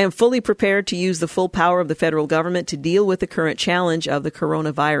 I am fully prepared to use the full power of the federal government to deal with the current challenge of the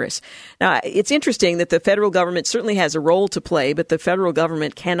coronavirus. Now, it's interesting that the federal government certainly has a role to play, but the federal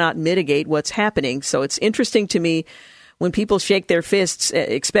government cannot mitigate what's happening. So it's interesting to me when people shake their fists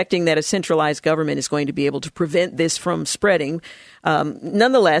expecting that a centralized government is going to be able to prevent this from spreading.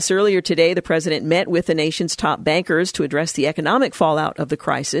 Nonetheless, earlier today, the president met with the nation's top bankers to address the economic fallout of the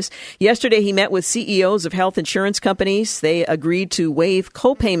crisis. Yesterday, he met with CEOs of health insurance companies. They agreed to waive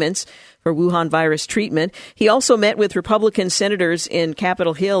co-payments for Wuhan virus treatment. He also met with Republican senators in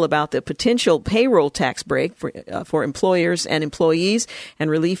Capitol Hill about the potential payroll tax break for employers and employees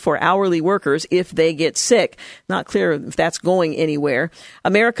and relief for hourly workers if they get sick. Not clear if that's going anywhere.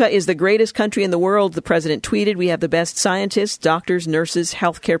 America is the greatest country in the world, the president tweeted. We have the best scientists, doctors, nurses,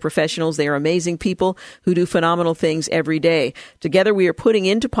 healthcare professionals. They are amazing people who do phenomenal things every day. Together, we are putting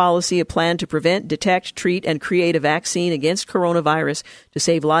into policy a plan to prevent, detect, treat, and create a vaccine against coronavirus to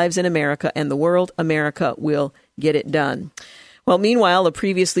save lives in America and the world. America will get it done. Well, meanwhile, a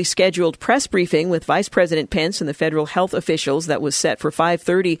previously scheduled press briefing with Vice President Pence and the federal health officials that was set for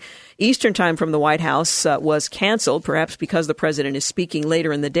 5:30 Eastern Time from the White House was canceled, perhaps because the president is speaking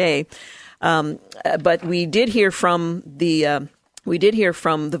later in the day. But we did hear from the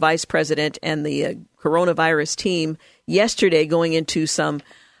Vice President and the coronavirus team yesterday, going into some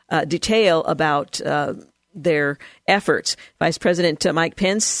detail about their efforts. Vice President Mike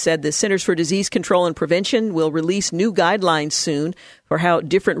Pence said the Centers for Disease Control and Prevention will release new guidelines soon for how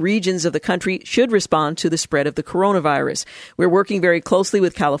different regions of the country should respond to the spread of the coronavirus. We're working very closely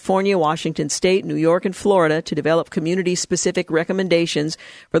with California, Washington State, New York, and Florida to develop community-specific recommendations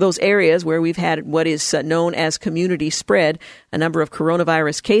for those areas where we've had what is known as community spread, a number of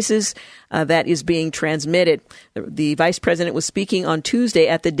coronavirus cases that is being transmitted. The Vice President was speaking on Tuesday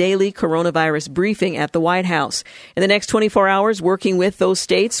at the daily coronavirus briefing at the White House. In the next 24 hours, working with those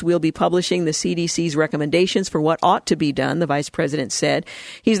states, we'll be publishing the CDC's recommendations for what ought to be done, the Vice President said.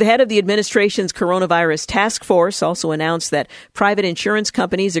 He's the head of the administration's coronavirus task force, also announced that private insurance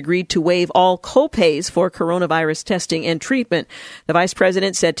companies agreed to waive all co-pays for coronavirus testing and treatment. The Vice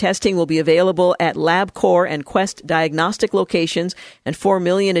President said testing will be available at LabCorp and Quest diagnostic locations, and 4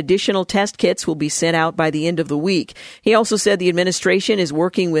 million additional test kits will be sent out by the end of the week. He also said the administration is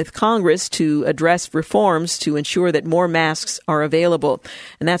working with Congress to address reforms to ensure that more masks are available.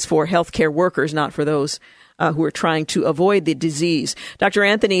 And that's for healthcare workers, not for those who are trying to avoid the disease. Dr.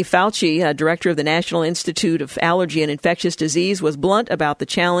 Anthony Fauci, director of the National Institute of Allergy and Infectious Disease, was blunt about the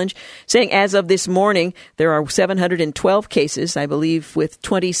challenge, saying as of this morning, there are 712 cases, I believe, with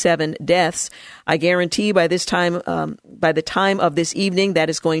 27 deaths. I guarantee by the time of this evening,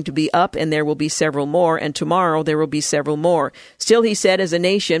 that is going to be up, and there will be several more, and tomorrow there will be several more. Still, he said, as a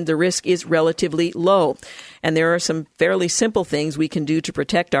nation, the risk is relatively low. And there are some fairly simple things we can do to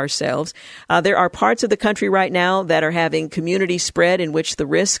protect ourselves. There are parts of the country right now that are having community spread in which the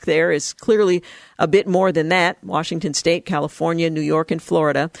risk there is clearly a bit more than that. Washington State, California, New York, and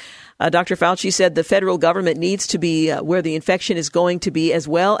Florida. Dr. Fauci said the federal government needs to be where the infection is going to be, as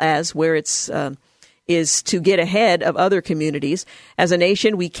well as where it's is to get ahead of other communities. As a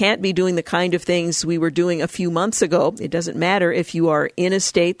nation, we can't be doing the kind of things we were doing a few months ago. It doesn't matter if you are in a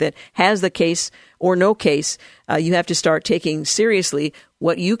state that has the case or no case. You have to start taking seriously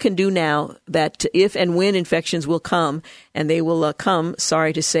what you can do now, that if and when infections will come, and they will come,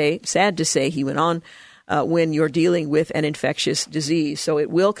 sad to say, he went on, when you're dealing with an infectious disease. So it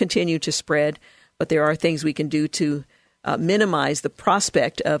will continue to spread, but there are things we can do to minimize the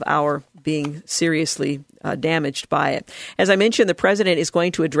prospect of our being seriously damaged by it. As I mentioned, the president is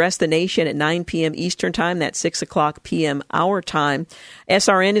going to address the nation at 9 p.m. Eastern Time. That's 6 o'clock p.m. our time.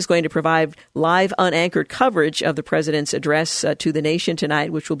 SRN is going to provide live unanchored coverage of the president's address to the nation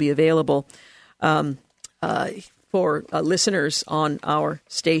tonight, which will be available for listeners on our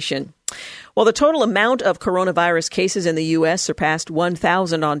station. Well, the total amount of coronavirus cases in the U.S. surpassed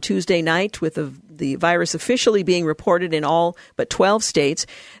 1,000 on Tuesday night, with the the virus officially being reported in all but 12 states.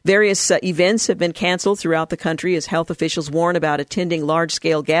 Various events have been canceled throughout the country as health officials warn about attending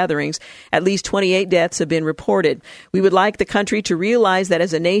large-scale gatherings. At least 28 deaths have been reported. We would like the country to realize that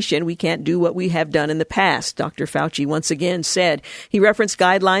as a nation, we can't do what we have done in the past, Dr. Fauci once again said. He referenced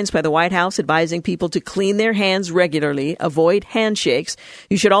guidelines by the White House advising people to clean their hands regularly, avoid handshakes.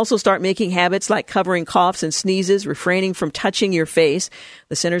 You should also start making habits like covering coughs and sneezes, refraining from touching your face.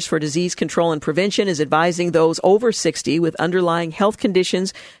 The Centers for Disease Control and Prevention is advising those over 60 with underlying health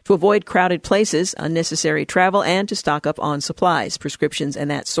conditions to avoid crowded places, unnecessary travel, and to stock up on supplies, prescriptions,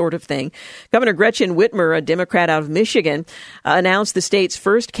 and that sort of thing. Governor Gretchen Whitmer, a Democrat out of Michigan, announced the state's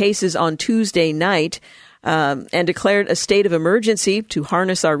first cases on Tuesday night. And declared a state of emergency to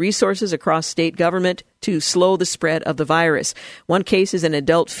harness our resources across state government to slow the spread of the virus. One case is an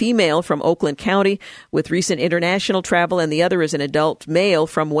adult female from Oakland County with recent international travel, and the other is an adult male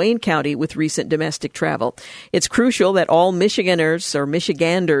from Wayne County with recent domestic travel. It's crucial that all Michiganders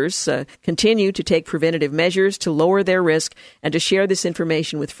continue to take preventative measures to lower their risk and to share this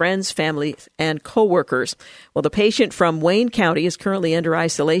information with friends, family, and coworkers. Well, the patient from Wayne County is currently under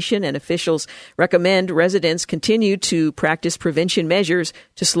isolation, and officials recommend residents continue to practice prevention measures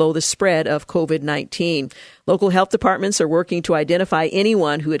to slow the spread of COVID-19. Local health departments are working to identify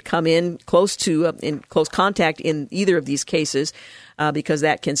anyone who had come in close contact in either of these cases, because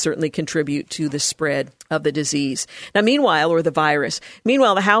that can certainly contribute to the spread of the disease. Now, meanwhile,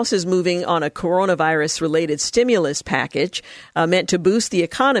 the House is moving on a coronavirus-related stimulus package meant to boost the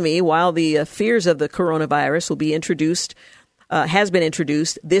economy while the fears of the coronavirus will be introduced. Has been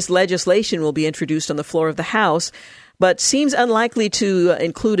introduced. This legislation will be introduced on the floor of the House, but seems unlikely to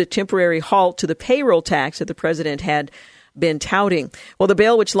include a temporary halt to the payroll tax that the president had been touting. Well, the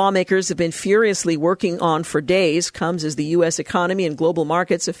bill, which lawmakers have been furiously working on for days, comes as the U.S. economy and global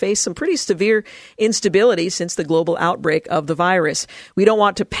markets have faced some pretty severe instability since the global outbreak of the virus. We don't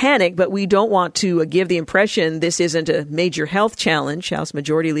want to panic, but we don't want to give the impression this isn't a major health challenge, House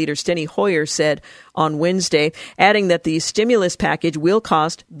Majority Leader Steny Hoyer said on Wednesday, adding that the stimulus package will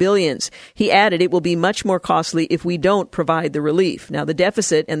cost billions. He added it will be much more costly if we don't provide the relief. Now, the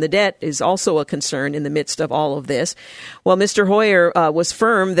deficit and the debt is also a concern in the midst of all of this. Well, Mr. Hoyer was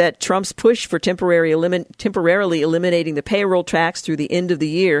firm that Trump's push for temporarily eliminating the payroll tax through the end of the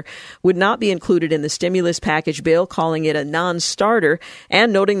year would not be included in the stimulus package bill, calling it a non-starter,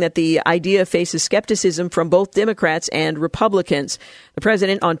 and noting that the idea faces skepticism from both Democrats and Republicans. The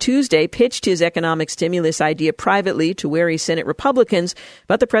president on Tuesday pitched his economic stimulus idea privately to wary Senate Republicans,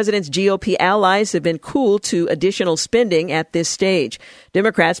 but the president's GOP allies have been cool to additional spending at this stage.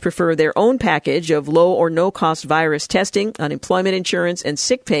 Democrats prefer their own package of low or no-cost virus testing, unemployment insurance, and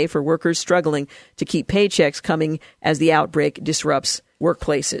sick pay for workers struggling to keep paychecks coming as the outbreak disrupts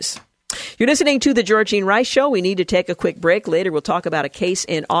workplaces. You're listening to The Georgene Rice Show. We need to take a quick break. Later, we'll talk about a case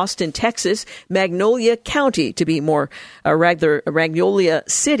in Austin, Texas, Magnolia County, to be more Magnolia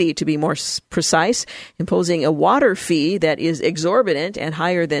City, to be more precise, imposing a water fee that is exorbitant and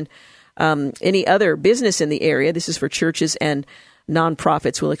higher than any other business in the area. This is for churches and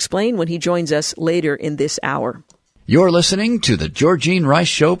nonprofits. We'll explain when he joins us later in this hour. You're listening to The Georgene Rice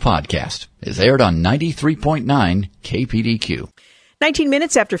Show podcast. It's aired on 93.9 KPDQ. 19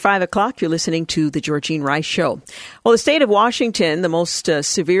 minutes after 5 o'clock, you're listening to The Georgene Rice Show. Well, the state of Washington, the most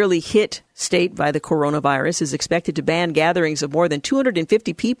severely hit state by the coronavirus, is expected to ban gatherings of more than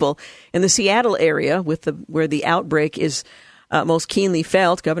 250 people in the Seattle area where the outbreak is most keenly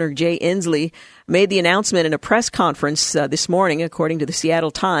felt. Governor Jay Inslee made the announcement in a press conference this morning, according to the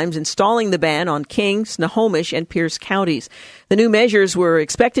Seattle Times, installing the ban on King, Snohomish, and Pierce counties. The new measures were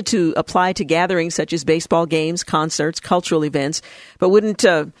expected to apply to gatherings such as baseball games, concerts, cultural events, but wouldn't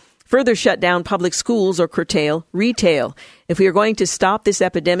further shut down public schools or curtail retail. If we are going to stop this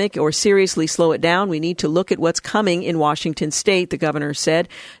epidemic or seriously slow it down, we need to look at what's coming in Washington state, the governor said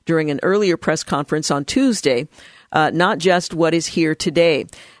during an earlier press conference on Tuesday. Not just what is here today.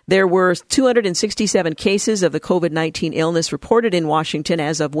 There were 267 cases of the COVID-19 illness reported in Washington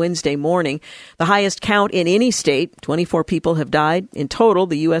as of Wednesday morning, the highest count in any state. 24 people have died. In total,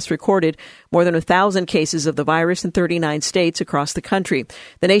 the U.S. recorded more than 1,000 cases of the virus in 39 states across the country.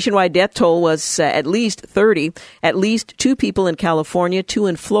 The nationwide death toll was at least 30. At least 2 people in California, 2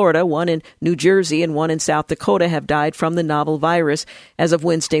 in Florida, 1 in New Jersey, and 1 in South Dakota have died from the novel virus as of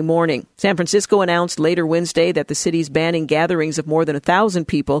Wednesday morning. San Francisco announced later Wednesday that the city's banning gatherings of more than 1,000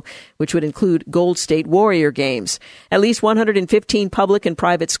 people Festival, which would include Gold State Warrior games. At least 115 public and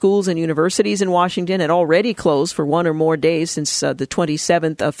private schools and universities in Washington had already closed for one or more days since the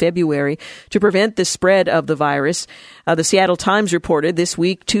 27th of February to prevent the spread of the virus. The Seattle Times reported this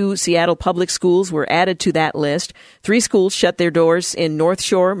week 2 Seattle public schools were added to that list. 3 schools shut their doors in North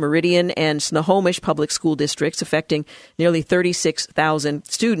Shore, Meridian, and Snohomish public school districts, affecting nearly 36,000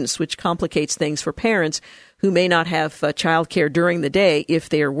 students, which complicates things for parents who may not have childcare during the day if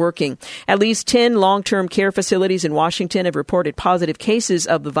they are working. At least 10 long-term care facilities in Washington have reported positive cases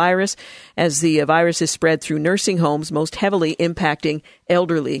of the virus, as the virus is spread through nursing homes, most heavily impacting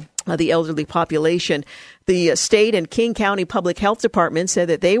the elderly population. The state and King County Public Health Department said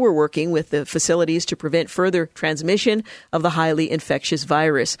that they were working with the facilities to prevent further transmission of the highly infectious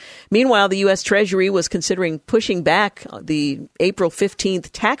virus. Meanwhile, the U.S. Treasury was considering pushing back the April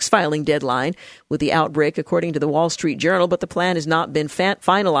 15th tax filing deadline with the outbreak, according to the Wall Street Journal, but the plan has not been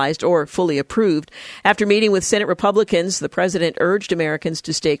finalized or fully approved. After meeting with Senate Republicans, the president urged Americans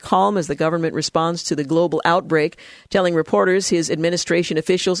to stay calm as the government responds to the global outbreak, telling reporters his administration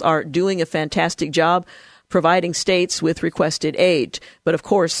officials are doing a fantastic job providing states with requested aid. But of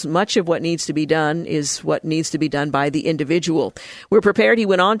course, much of what needs to be done is what needs to be done by the individual. We're prepared, he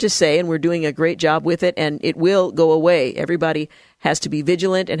went on to say, and we're doing a great job with it, and it will go away. Everybody has to be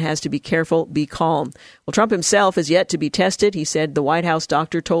vigilant and has to be careful, be calm. Well, Trump himself is yet to be tested. He said the White House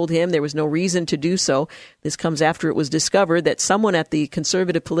doctor told him there was no reason to do so. This comes after it was discovered that someone at the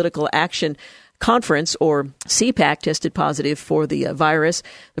Conservative Political Action Conference, or CPAC, tested positive for the virus.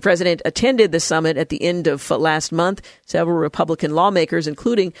 The president attended the summit at the end of last month. Several Republican lawmakers,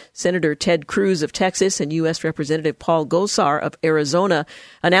 including Senator Ted Cruz of Texas and U.S. Representative Paul Gosar of Arizona,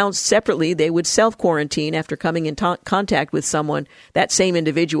 announced separately they would self-quarantine after coming in contact with someone, that same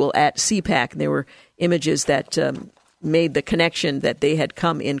individual, at CPAC. There were images that made the connection that they had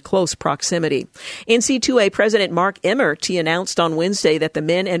come in close proximity. NC2A President Mark Emmert announced on Wednesday that the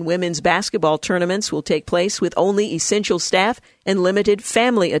men and women's basketball tournaments will take place with only essential staff and limited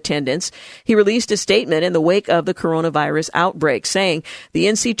family attendance. He released a statement in the wake of the coronavirus outbreak, saying the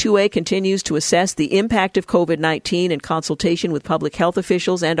NC2A continues to assess the impact of COVID-19 in consultation with public health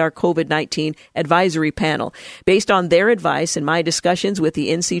officials and our COVID-19 advisory panel. Based on their advice and my discussions with the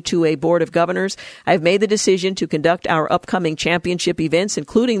NC2A Board of Governors, I've made the decision to conduct our upcoming championship events,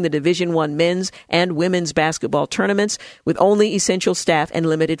 including the Division I men's and women's basketball tournaments, with only essential staff and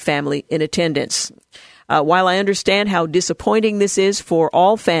limited family in attendance. While I understand how disappointing this is for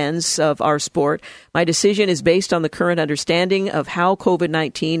all fans of our sport, my decision is based on the current understanding of how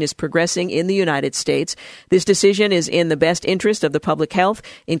COVID-19 is progressing in the United States. This decision is in the best interest of the public health,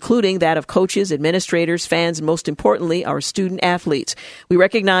 including that of coaches, administrators, fans, and most importantly, our student athletes. We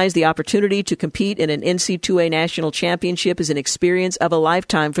recognize the opportunity to compete in an NC2A national championship is an experience of a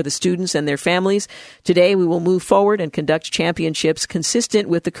lifetime for the students and their families. Today, we will move forward and conduct championships consistent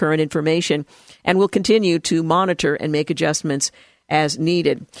with the current information, and will continue to monitor and make adjustments as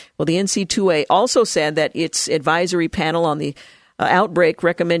needed. Well, the NC2A also said that its advisory panel on the outbreak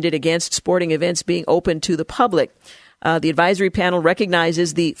recommended against sporting events being open to the public. The advisory panel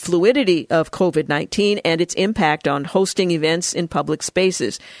recognizes the fluidity of COVID-19 and its impact on hosting events in public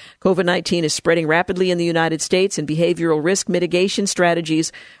spaces. COVID-19 is spreading rapidly in the United States, and behavioral risk mitigation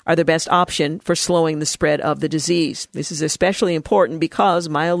strategies are the best option for slowing the spread of the disease. This is especially important because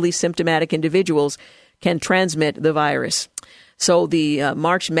mildly symptomatic individuals can transmit the virus. So the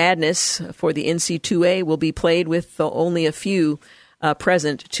March Madness for the NC2A will be played with only a few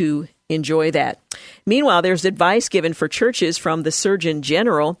present to enjoy that. Meanwhile, there's advice given for churches from the Surgeon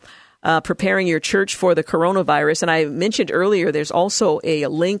General preparing your church for the coronavirus. And I mentioned earlier, there's also a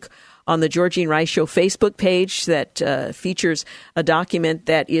link on the Georgene Rice Show Facebook page that features a document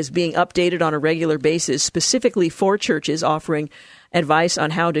that is being updated on a regular basis, specifically for churches, offering advice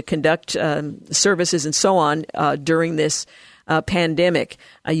on how to conduct services and so on during this pandemic.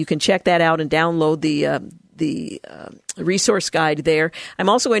 You can check that out and download the resource guide there. I'm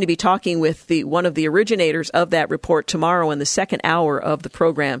also going to be talking with one of the originators of that report tomorrow in the second hour of the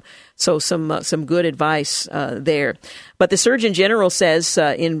program. So some good advice there. But the Surgeon General says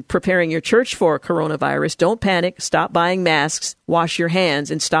in preparing your church for coronavirus, don't panic, stop buying masks, wash your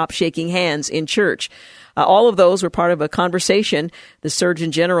hands, and stop shaking hands in church. All of those were part of a conversation the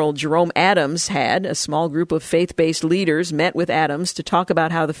Surgeon General Jerome Adams had. A small group of faith-based leaders met with Adams to talk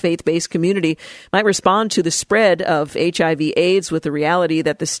about how the faith-based community might respond to the spread of HIV/AIDS, with the reality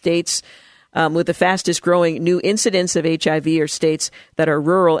that the states with the fastest growing new incidence of HIV are states that are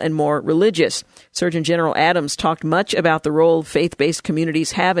rural and more religious. Surgeon General Adams talked much about the role faith-based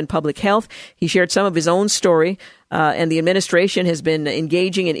communities have in public health. He shared some of his own story, and the administration has been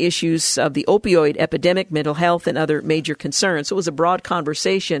engaging in issues of the opioid epidemic, mental health, and other major concerns. So it was a broad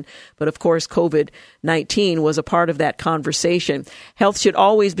conversation, but of course COVID-19 was a part of that conversation. Health should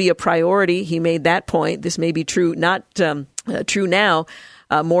always be a priority. He made that point. This may be true, not true now,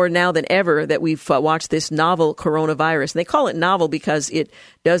 more now than ever, that we've watched this novel coronavirus. And they call it novel because it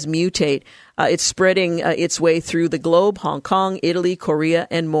does mutate. It's spreading its way through the globe, Hong Kong, Italy, Korea,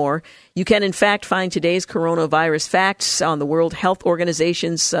 and more. You can, in fact, find today's coronavirus facts on the World Health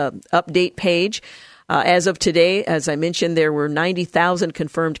Organization's update page. As of today, as I mentioned, there were 90,000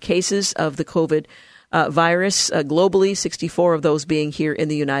 confirmed cases of the COVID virus globally, 64 of those being here in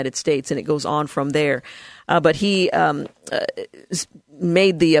the United States, and it goes on from there. But he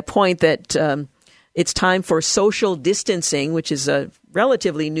made the point that it's time for social distancing, which is a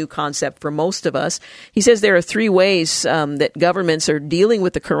relatively new concept for most of us. He says there are three ways that governments are dealing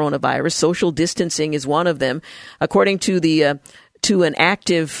with the coronavirus. Social distancing is one of them. According to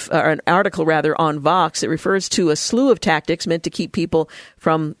an article on Vox, it refers to a slew of tactics meant to keep people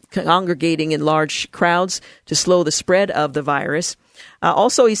from congregating in large crowds to slow the spread of the virus.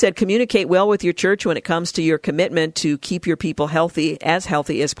 Also, he said, communicate well with your church when it comes to your commitment to keep your people healthy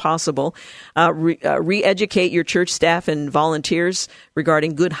as possible. Re-educate your church staff and volunteers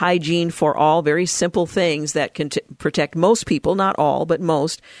regarding good hygiene for all. Very simple things that can protect most people, not all, but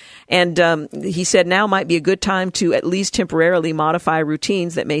most. And he said now might be a good time to at least temporarily modify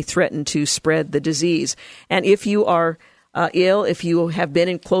routines that may threaten to spread the disease. And if you are ill, if you have been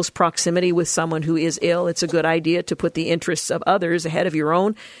in close proximity with someone who is ill, it's a good idea to put the interests of others ahead of your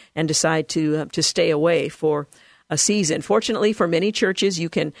own and decide to stay away for a season. Fortunately, for many churches, you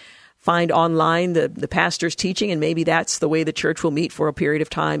can find online the pastor's teaching, and maybe that's the way the church will meet for a period of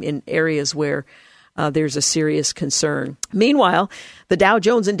time in areas where there's a serious concern. Meanwhile, the Dow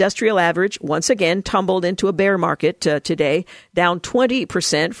Jones Industrial Average once again tumbled into a bear market today, down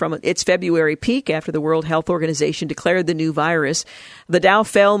 20% from its February peak after the World Health Organization declared the new virus. The Dow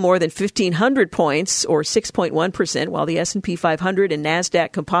fell more than 1,500 points, or 6.1%, while the S&P 500 and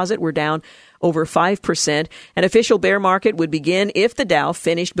NASDAQ Composite were down over 5%. An official bear market would begin if the Dow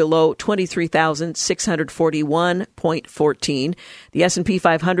finished below 23,641.14. The S&P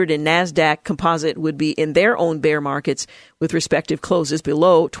 500 and NASDAQ Composite would be in their own bear markets with respective closes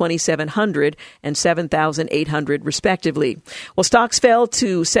below 2,700 and 7,800 respectively. Well, stocks fell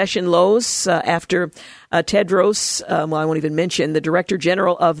to session lows after Tedros, I won't even mention, the Director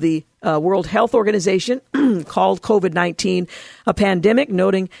General of the World Health Organization called COVID-19 a pandemic,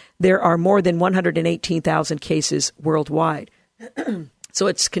 noting there are more than 118,000 cases worldwide. So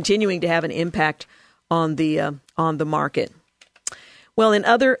it's continuing to have an impact on the market. Well, in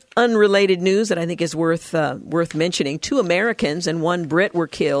other unrelated news that I think is worth mentioning, 2 Americans and 1 Brit were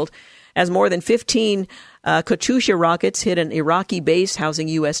killed as more than 15 Katyusha rockets hit an Iraqi base housing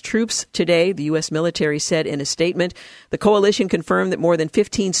U.S. troops today, the U.S. military said in a statement. The coalition confirmed that more than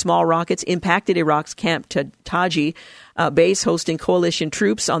 15 small rockets impacted Iraq's Camp Taji base hosting coalition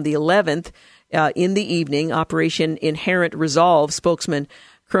troops on the 11th in the evening. Operation Inherent Resolve spokesman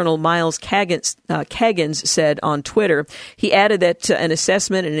Colonel Miles Kaggans said on Twitter. He added that an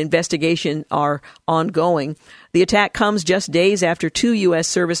assessment and investigation are ongoing. The attack comes just days after 2 U.S.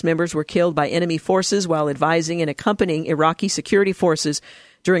 service members were killed by enemy forces while advising and accompanying Iraqi security forces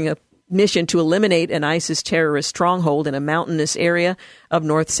during a mission to eliminate an ISIS terrorist stronghold in a mountainous area of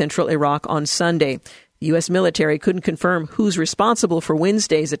north-central Iraq on Sunday. The U.S. military couldn't confirm who's responsible for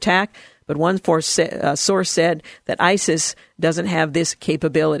Wednesday's attack, but one source said that ISIS doesn't have this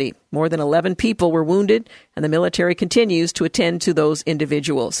capability. More than 11 people were wounded, and the military continues to attend to those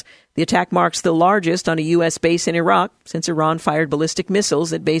individuals. The attack marks the largest on a U.S. base in Iraq since Iran fired ballistic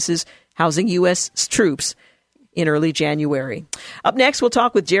missiles at bases housing U.S. troops in early January. Up next, we'll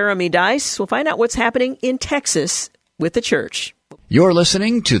talk with Jeremy Dys. We'll find out what's happening in Texas with the church. You're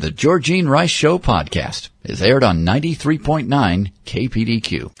listening to the Georgene Rice Show podcast. It's aired on 93.9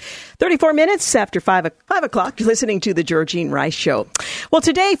 KPDQ. 34 minutes after 5 o'clock, you're listening to the Georgene Rice Show. Well,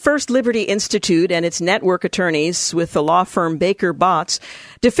 today, First Liberty Institute and its network attorneys with the law firm Baker Botts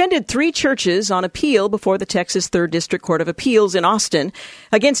defended 3 churches on appeal before the Texas 3rd District Court of Appeals in Austin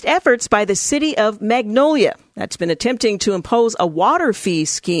against efforts by the city of Magnolia that's been attempting to impose a water fee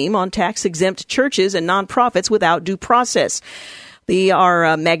scheme on tax-exempt churches and nonprofits without due process. They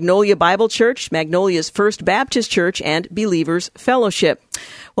are Magnolia Bible Church, Magnolia's First Baptist Church, and Believers Fellowship.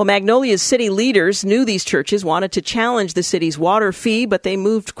 Well, Magnolia's city leaders knew these churches wanted to challenge the city's water fee, but they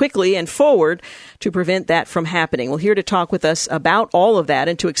moved quickly and forward to prevent that from happening. Well, here to talk with us about all of that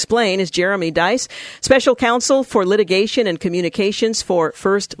and to explain is Jeremy Dys, Special Counsel for Litigation and Communications for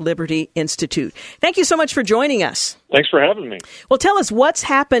First Liberty Institute. Thank you so much for joining us. Thanks for having me. Well, tell us what's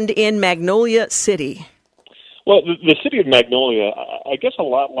happened in Magnolia City. Well, the city of Magnolia, I guess a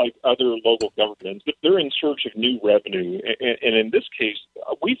lot like other local governments, they're in search of new revenue. And in this case,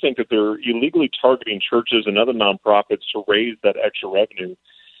 we think that they're illegally targeting churches and other nonprofits to raise that extra revenue.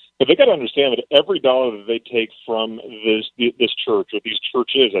 But they got to understand that every dollar that they take from this church, or these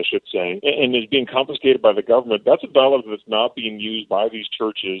churches, I should say, and is being confiscated by the government, that's a dollar that's not being used by these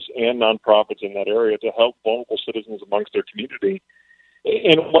churches and nonprofits in that area to help vulnerable citizens amongst their community.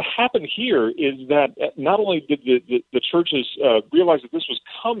 And what happened here is that not only did the churches realize that this was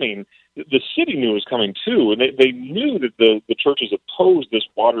coming, the city knew it was coming too, and they knew that the churches opposed this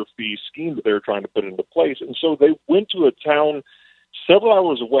water fee scheme that they were trying to put into place. And so they went to a town several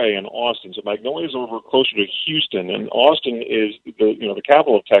hours away in Austin. So Magnolia is over closer to Houston, and Austin is the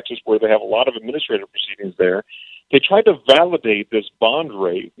capital of Texas, where they have a lot of administrative proceedings there. They tried to validate this bond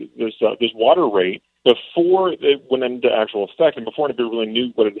rate, this water rate, before it went into actual effect and before anybody really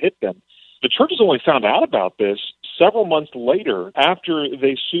knew what had hit them. The churches only found out about this several months later after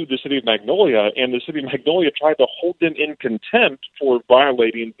they sued the city of Magnolia, and the city of Magnolia tried to hold them in contempt for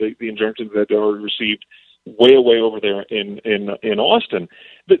violating the injunctions that they already received way over there in Austin.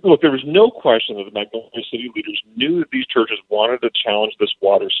 But look, there was no question that the Magnolia city leaders knew that these churches wanted to challenge this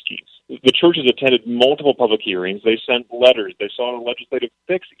water scheme. The churches attended multiple public hearings. They sent letters. They sought a legislative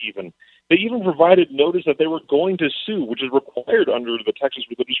fix even. They even provided notice that they were going to sue, which is required under the Texas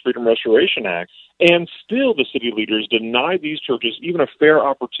Religious Freedom Restoration Act. And still the city leaders denied these churches even a fair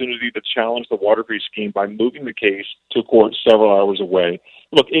opportunity to challenge the water fee scheme by moving the case to court several hours away.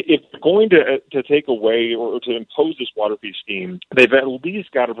 Look, if they're going to take away or to impose this water fee scheme, they've at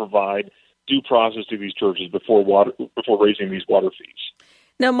least got to provide due process to these churches before raising these water fees.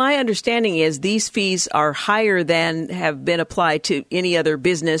 Now, my understanding is these fees are higher than have been applied to any other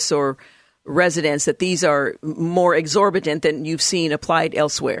business or residents, that these are more exorbitant than you've seen applied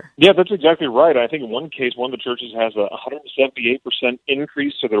elsewhere. Yeah, that's exactly right. I think in one case, one of the churches has a 178%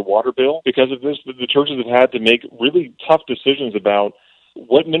 increase to their water bill. Because of this, the churches have had to make really tough decisions about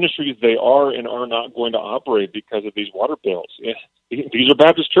what ministries they are and are not going to operate because of these water bills. These are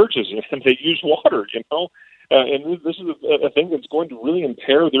Baptist churches, and they use water, and this is a thing that's going to really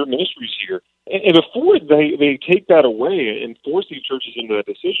impair their ministries here. And before they take that away and force these churches into that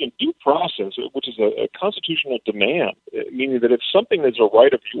decision, due process, which is a constitutional demand, meaning that if something is a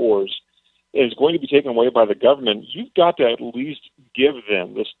right of yours is going to be taken away by the government, you've got to at least give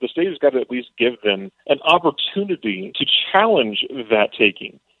them, the state has got to at least give them an opportunity to challenge that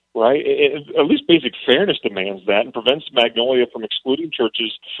taking, right? At least basic fairness demands that and prevents Magnolia from excluding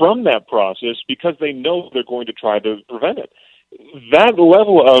churches from that process because they know they're going to try to prevent it. That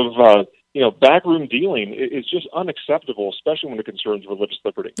level of backroom dealing is just unacceptable, especially when it concerns religious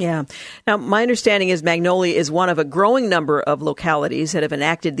liberty. Yeah. Now, my understanding is Magnolia is one of a growing number of localities that have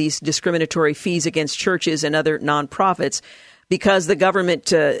enacted these discriminatory fees against churches and other nonprofits because the government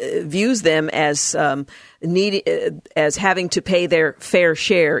views them as as having to pay their fair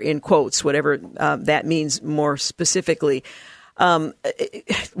share, in quotes, whatever that means more specifically.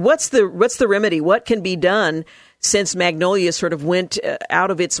 What's the remedy? What can be done since Magnolia sort of went out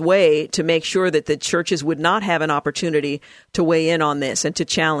of its way to make sure that the churches would not have an opportunity to weigh in on this and to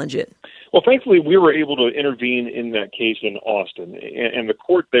challenge it? Well, thankfully, we were able to intervene in that case in Austin, and the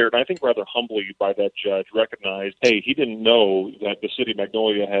court there, and I think rather humbly by that judge, recognized, hey, he didn't know that the city of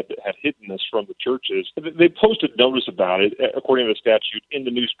Magnolia had hidden this from the churches. They posted notice about it, according to the statute, in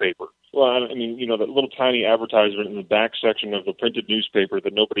the newspaper. Well, I mean, that little tiny advertisement in the back section of the printed newspaper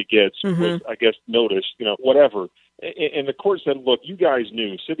that nobody gets was, I guess, notice, whatever. And the court said, look, you guys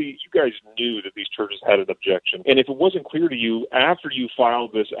knew that these churches had an objection. And if it wasn't clear to you after you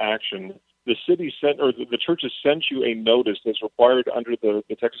filed this action, the city sent, or the churches sent you a notice that's required under the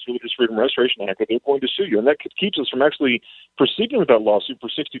Texas Religious Freedom Restoration Act that they're going to sue you. And that keeps us from actually proceeding with that lawsuit for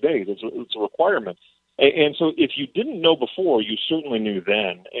 60 days. It's a requirement. And so if you didn't know before, you certainly knew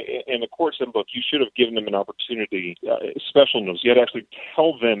then. And the court said, look, you should have given them an opportunity, special notice. You had to actually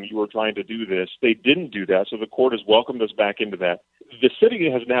tell them you were trying to do this. They didn't do that, so the court has welcomed us back into that. The city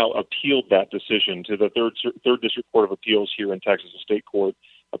has now appealed that decision to the Third District Court of Appeals here in Texas, a state court,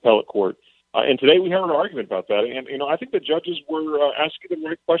 appellate court. And today we have an argument about that. And, I think the judges were asking the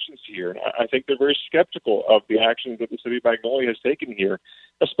right questions here. And I think they're very skeptical of the actions that the city of Magnolia has taken here,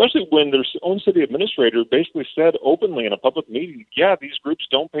 especially when their own city administrator basically said openly in a public meeting, yeah, these groups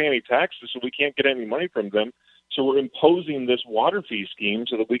don't pay any taxes, so we can't get any money from them. So we're imposing this water fee scheme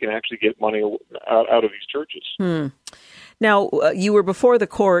so that we can actually get money out of these churches. Now, you were before the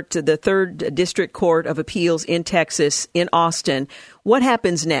court, the 3rd District Court of Appeals in Texas, in Austin. What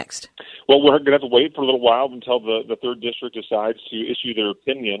happens next? Well, we're going to have to wait for a little while until the 3rd District decides to issue their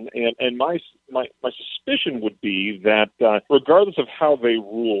opinion. And my suspicion would be that regardless of how they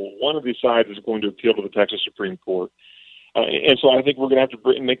rule, one of these sides is going to appeal to the Texas Supreme Court. And so I think we're going to have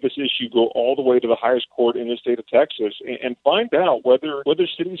to make this issue go all the way to the highest court in the state of Texas and find out whether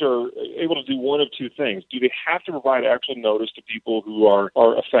cities are able to do one of two things. Do they have to provide actual notice to people who are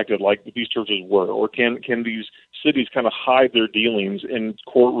affected, like these churches were, or can these cities kind of hide their dealings in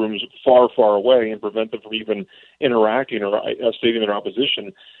courtrooms far, far away and prevent them from even interacting or stating their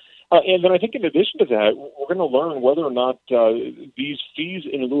opposition? And then I think in addition to that, we're going to learn whether or not these fees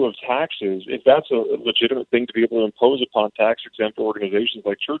in lieu of taxes, if that's a legitimate thing to be able to impose upon tax-exempt organizations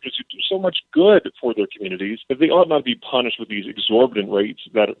like churches who do so much good for their communities, that they ought not be punished with these exorbitant rates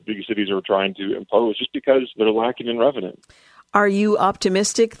that these cities are trying to impose just because they're lacking in revenue. Are you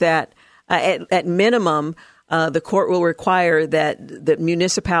optimistic that at minimum the court will require that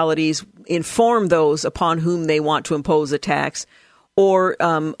municipalities inform those upon whom they want to impose a tax? Or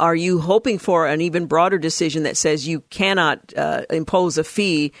are you hoping for an even broader decision that says you cannot impose a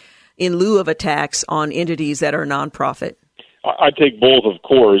fee in lieu of a tax on entities that are nonprofit? I'd take both, of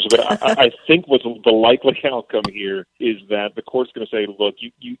course, but I think what's the likely outcome here is that the court's going to say, look,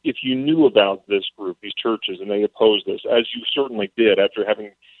 if you knew about this group, these churches, and they oppose this, as you certainly did after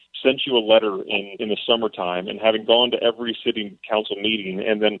having sent you a letter in the summertime and having gone to every city council meeting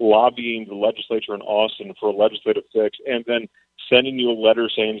and then lobbying the legislature in Austin for a legislative fix and then sending you a letter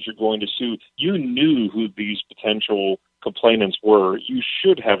saying that you're going to sue, you knew who these potential complainants were. You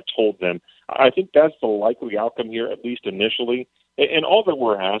should have told them. I think that's the likely outcome here, at least initially. And all that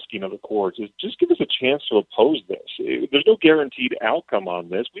we're asking of the courts is just give us a chance to oppose this. There's no guaranteed outcome on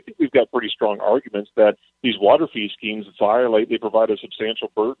this. We think we've got pretty strong arguments that these water fee schemes they provide a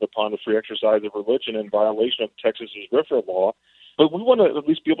substantial burden upon the free exercise of religion in violation of Texas's RFRA law. But we want to at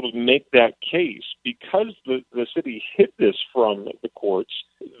least be able to make that case because the city hid this from the courts.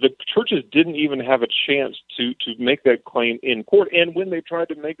 The churches didn't even have a chance to make that claim in court. And when they tried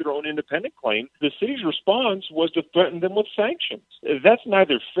to make their own independent claim, the city's response was to threaten them with sanctions. That's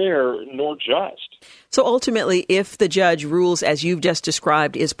neither fair nor just. So ultimately, if the judge rules as you've just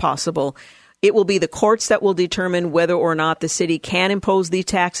described is possible, it will be the courts that will determine whether or not the city can impose these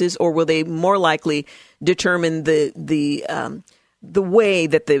taxes, or will they more likely determine the way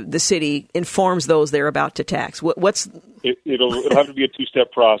that the city informs those they're about to tax? It'll have to be a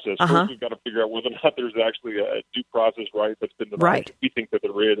two-step process. First, we've got to figure out whether or not there's actually a due process right that's been denied. Right. We think that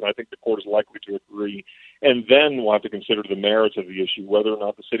there is, and I think the court is likely to agree. And then we'll have to consider the merits of the issue, whether or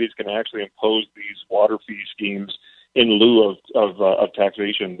not the cities can actually impose these water fee schemes in lieu of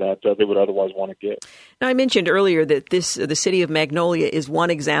taxation that they would otherwise want to get. Now, I mentioned earlier that the city of Magnolia is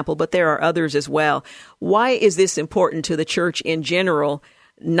one example, but there are others as well. Why is this important to the church in general,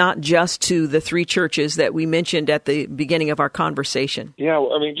 not just to the 3 churches that we mentioned at the beginning of our conversation? Yeah,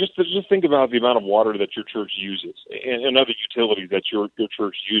 I mean, just think about the amount of water that your church uses and other utilities that your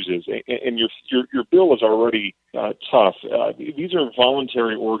church uses, and your bill is already tough. These are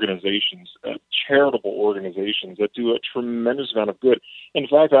voluntary organizations, charitable organizations that do a tremendous amount of good. In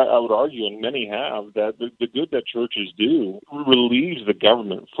fact, I would argue, and many have, that the good that churches do relieves the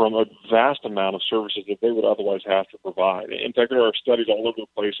government from a vast amount of services that they would otherwise have to provide. In fact, there are studies all over the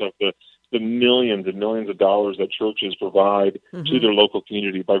place of the millions and millions of dollars that churches provide to their local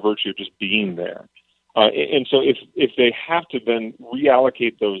community by virtue of just being there. And so if they have to then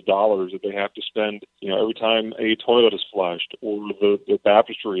reallocate those dollars that they have to spend, every time a toilet is flushed or the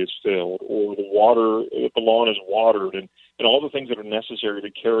baptistry is filled or the lawn is watered and all the things that are necessary to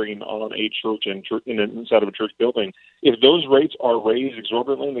carrying on a church and inside of a church building, if those rates are raised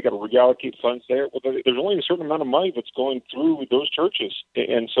exorbitantly and they got to reallocate funds there, well, there's only a certain amount of money that's going through those churches.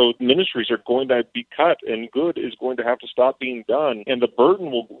 And so ministries are going to be cut and good is going to have to stop being done. And the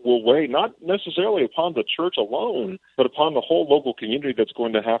burden will weigh not necessarily upon the church alone, but upon the whole local community that's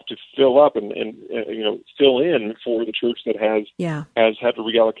going to have to fill up and fill in for the church that has had to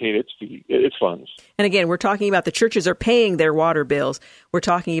reallocate its funds. And again, we're talking about the churches are paying their water bills. We're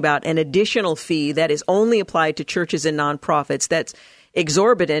talking about an additional fee that is only applied to churches and nonprofits. That's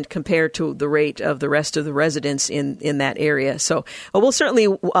exorbitant compared to the rate of the rest of the residents in that area. So we'll certainly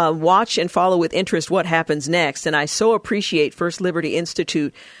watch and follow with interest what happens next. And I so appreciate First Liberty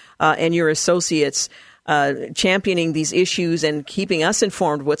Institute and your associates championing these issues and keeping us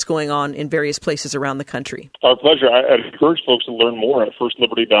informed of what's going on in various places around the country. Our pleasure. I'd encourage folks to learn more at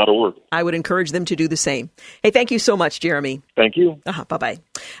firstliberty.org. I would encourage them to do the same. Hey, thank you so much, Jeremy. Thank you. Bye-bye.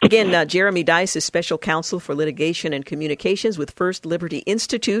 Again, Jeremy Dys is Special Counsel for Litigation and Communications with First Liberty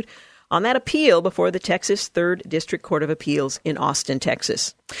Institute on that appeal before the Texas 3rd District Court of Appeals in Austin,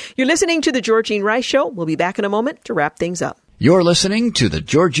 Texas. You're listening to The Georgene Rice Show. We'll be back in a moment to wrap things up. You're listening to the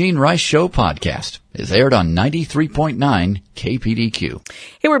Georgene Rice Show podcast. It's aired on 93.9 KPDQ.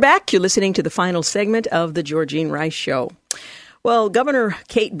 Hey, we're back. You're listening to the final segment of the Georgene Rice Show. Well, Governor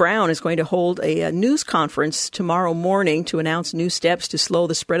Kate Brown is going to hold a news conference tomorrow morning to announce new steps to slow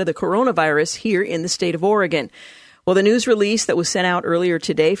the spread of the coronavirus here in the state of Oregon. Well, the news release that was sent out earlier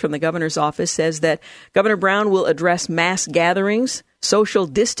today from the governor's office says that Governor Brown will address mass gatherings, social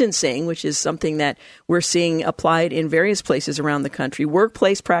distancing, which is something that we're seeing applied in various places around the country,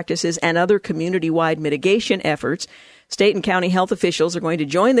 workplace practices, and other community-wide mitigation efforts. State and county health officials are going to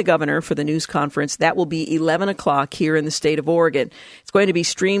join the governor for the news conference. That will be 11 o'clock here in the state of Oregon. It's going to be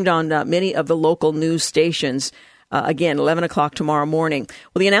streamed on many of the local news stations. Again, 11 o'clock tomorrow morning.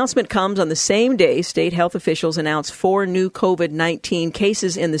 Well, the announcement comes on the same day state health officials announced 4 new COVID-19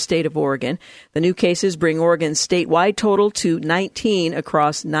 cases in the state of Oregon. The new cases bring Oregon's statewide total to 19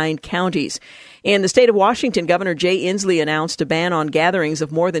 across 9 counties. In the state of Washington, Governor Jay Inslee announced a ban on gatherings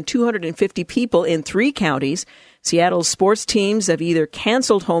of more than 250 people in 3 counties. Seattle's sports teams have either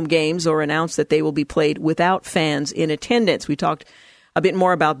canceled home games or announced that they will be played without fans in attendance. We talked a bit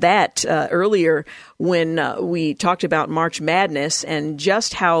more about that earlier when we talked about March Madness and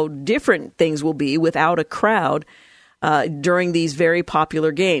just how different things will be without a crowd during these very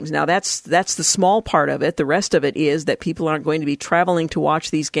popular games. Now, that's the small part of it. The rest of it is that people aren't going to be traveling to watch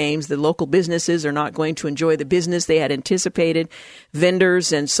these games. The local businesses are not going to enjoy the business they had anticipated,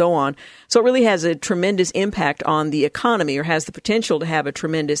 vendors and so on. So it really has a tremendous impact on the economy, or has the potential to have a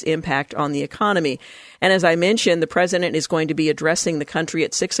tremendous impact on the economy. And as I mentioned, the president is going to be addressing the country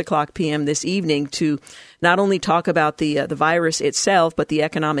at 6 o'clock p.m. this evening to not only talk about the virus itself, but the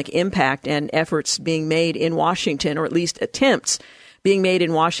economic impact and efforts being made in Washington, or at least attempts being made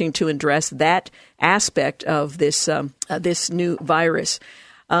in Washington to address that aspect of this new virus.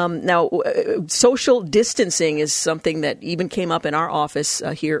 Now, social distancing is something that even came up in our office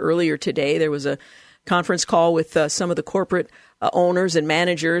here earlier today. There was a conference call with some of the corporate owners and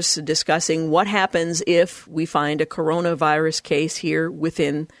managers discussing what happens if we find a coronavirus case here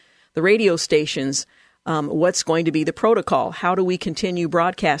within the radio stations. What's going to be the protocol? How do we continue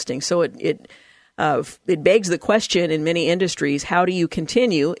broadcasting? So it begs the question in many industries, how do you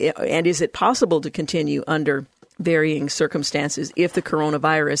continue, and is it possible to continue under varying circumstances if the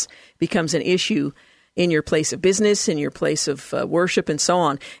coronavirus becomes an issue in your place of business, in your place of worship, and so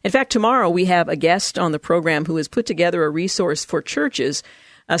on. In fact, tomorrow we have a guest on the program who has put together a resource for churches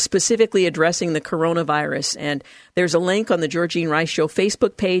specifically addressing the coronavirus. And there's a link on the Georgene Rice Show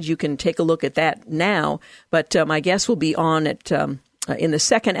Facebook page. You can take a look at that now. But my guest will be on in the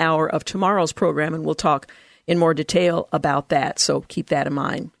second hour of tomorrow's program, and we'll talk in more detail about that. So keep that in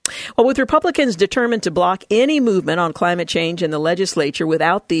mind. Well, with Republicans determined to block any movement on climate change in the legislature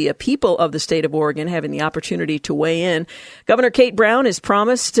without the people of the state of Oregon having the opportunity to weigh in, Governor Kate Brown, as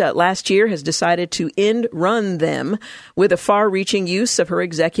promised last year, has decided to run them with a far-reaching use of her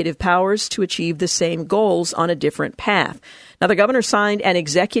executive powers to achieve the same goals on a different path. Now, the governor signed an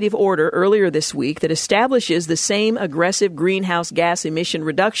executive order earlier this week that establishes the same aggressive greenhouse gas emission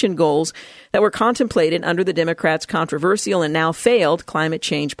reduction goals that were contemplated under the Democrats' controversial and now failed climate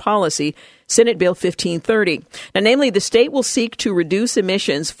change policy, Senate Bill 1530. Now, namely, the state will seek to reduce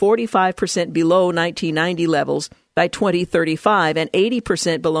emissions 45% below 1990 levels by 2035 and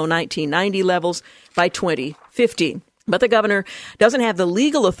 80% below 1990 levels by 2050. But the governor doesn't have the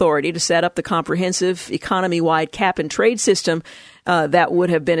legal authority to set up the comprehensive economy-wide cap-and-trade system that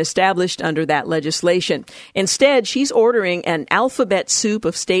would have been established under that legislation. Instead, she's ordering an alphabet soup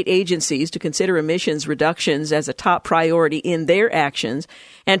of state agencies to consider emissions reductions as a top priority in their actions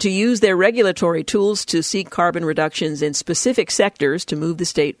and to use their regulatory tools to seek carbon reductions in specific sectors to move the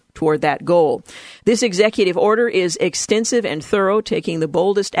state toward that goal. This executive order is extensive and thorough, taking the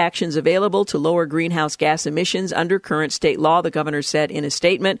boldest actions available to lower greenhouse gas emissions under current state law, the governor said in a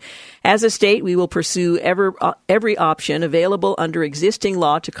statement. As a state, we will pursue every option available under under existing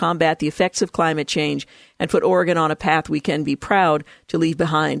law to combat the effects of climate change and put Oregon on a path we can be proud to leave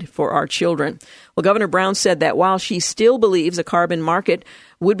behind for our children. Well, Governor Brown said that while she still believes a carbon market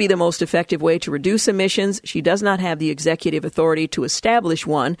would be the most effective way to reduce emissions, she does not have the executive authority to establish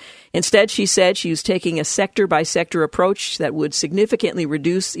one. Instead, she said she was taking a sector-by-sector approach that would significantly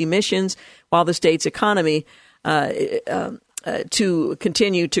reduce emissions while the state's economy to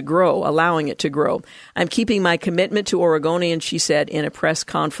continue to grow, allowing it to grow. I'm keeping my commitment to Oregonians, she said in a press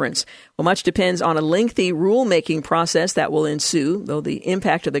conference. Well, much depends on a lengthy rulemaking process that will ensue, though the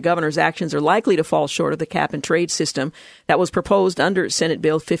impact of the governor's actions are likely to fall short of the cap-and-trade system that was proposed under Senate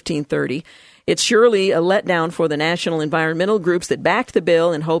Bill 1530. It's surely a letdown for the national environmental groups that backed the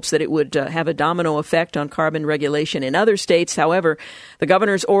bill in hopes that it would have a domino effect on carbon regulation in other states. However, the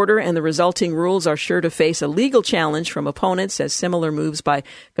governor's order and the resulting rules are sure to face a legal challenge from opponents, as similar moves by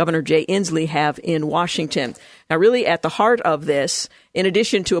Governor Jay Inslee have in Washington. Now, really at the heart of this, in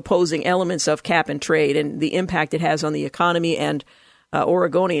addition to opposing elements of cap and trade and the impact it has on the economy and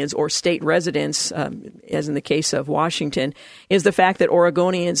Oregonians or state residents, as in the case of Washington, is the fact that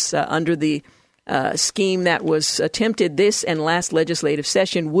Oregonians, under the scheme that was attempted this and last legislative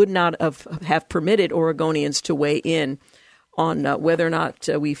session, would not have permitted Oregonians to weigh in on whether or not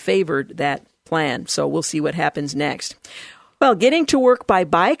we favored that plan. So we'll see what happens next. Well, getting to work by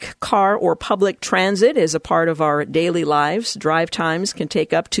bike, car, or public transit is a part of our daily lives. Drive times can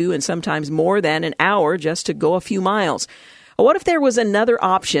take up to and sometimes more than an hour just to go a few miles. What if there was another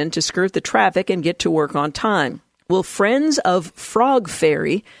option to skirt the traffic and get to work on time? Well, Friends of Frog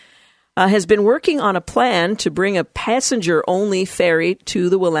Ferry has been working on a plan to bring a passenger-only ferry to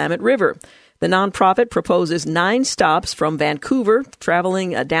the Willamette River. The nonprofit proposes 9 stops from Vancouver,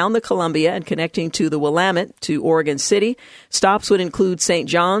 traveling down the Columbia and connecting to the Willamette to Oregon City. Stops would include St.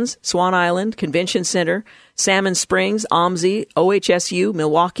 John's, Swan Island, Convention Center, Salmon Springs, OMSI, OHSU,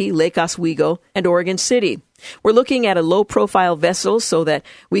 Milwaukee, Lake Oswego, and Oregon City. We're looking at a low-profile vessel so that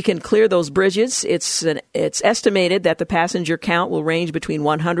we can clear those bridges. It's estimated that the passenger count will range between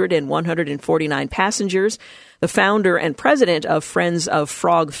 100 and 149 passengers. The founder and president of Friends of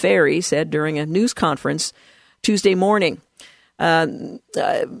Frog Ferry said during a news conference Tuesday morning.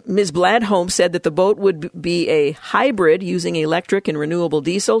 Ms. Bladholm said that the boat would be a hybrid using electric and renewable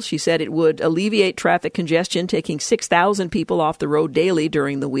diesel. She said it would alleviate traffic congestion, taking 6,000 people off the road daily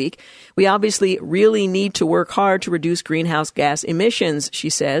during the week. We obviously really need to work hard to reduce greenhouse gas emissions,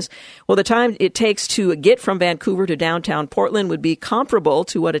 she says. Well, the time it takes to get from Vancouver to downtown Portland would be comparable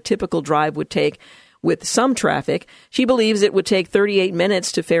to what a typical drive would take with some traffic. She believes it would take 38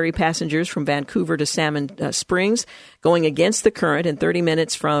 minutes to ferry passengers from Vancouver to Salmon Springs, going against the current, and 30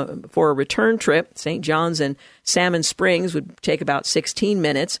 minutes for a return trip. St. John's and Salmon Springs would take about 16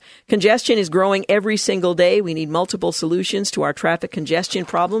 minutes. Congestion is growing every single day. We need multiple solutions to our traffic congestion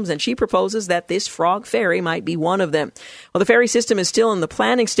problems, and she proposes that this Frog Ferry might be one of them. Well, the ferry system is still in the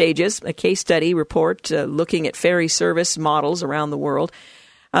planning stages. A case study report looking at ferry service models around the world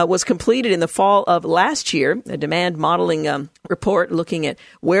was completed in the fall of last year. A demand modeling report looking at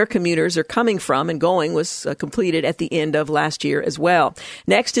where commuters are coming from and going was completed at the end of last year as well.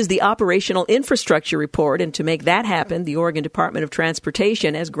 Next is the operational infrastructure report, and to make that happen, the Oregon Department of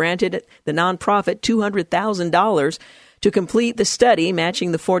Transportation has granted the nonprofit $200,000 to complete the study,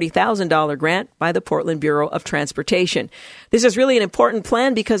 matching the $40,000 grant by the Portland Bureau of Transportation. This is really an important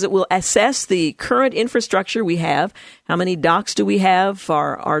plan because it will assess the current infrastructure we have. How many docks do we have?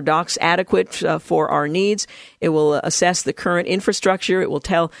 Are our docks adequate for our needs? It will assess the current infrastructure. It will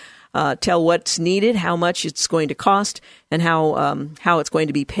tell what's needed, how much it's going to cost, and how it's going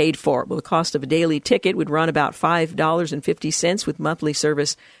to be paid for. Well, the cost of a daily ticket would run about $5.50, with monthly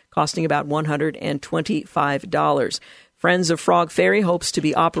service costing about $125. Friends of Frog Ferry hopes to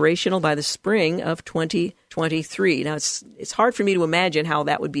be operational by the spring of 2023. Now, it's hard for me to imagine how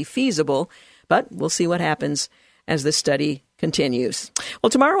that would be feasible, but we'll see what happens as the study continues.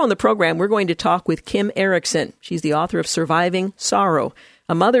 Well, tomorrow on the program, we're going to talk with Kim Erickson. She's the author of Surviving Sorrow,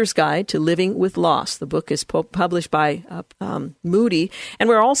 A Mother's Guide to Living with Loss. The book is published by Moody. And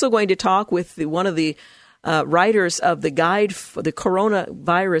we're also going to talk with one of the writers of the guide, the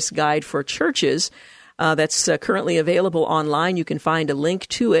Coronavirus Guide for Churches, that's currently available online. You can find a link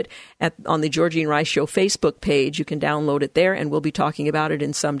to it on the Georgene Rice Show Facebook page. You can download it there, and we'll be talking about it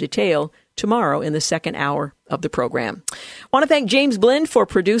in some detail tomorrow in the second hour of the program. I want to thank James Blend for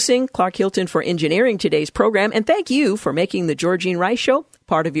producing, Clark Hilton for engineering today's program, and thank you for making the Georgene Rice Show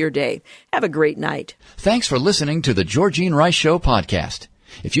part of your day. Have a great night. Thanks for listening to the Georgene Rice Show podcast.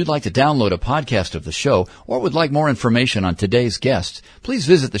 If you'd like to download a podcast of the show or would like more information on today's guests, please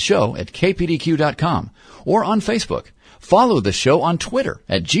visit the show at kpdq.com or on Facebook. Follow the show on Twitter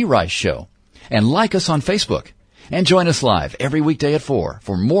at GRice Show and like us on Facebook. And join us live every weekday at 4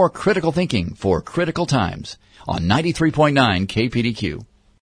 for more critical thinking for critical times on 93.9 KPDQ.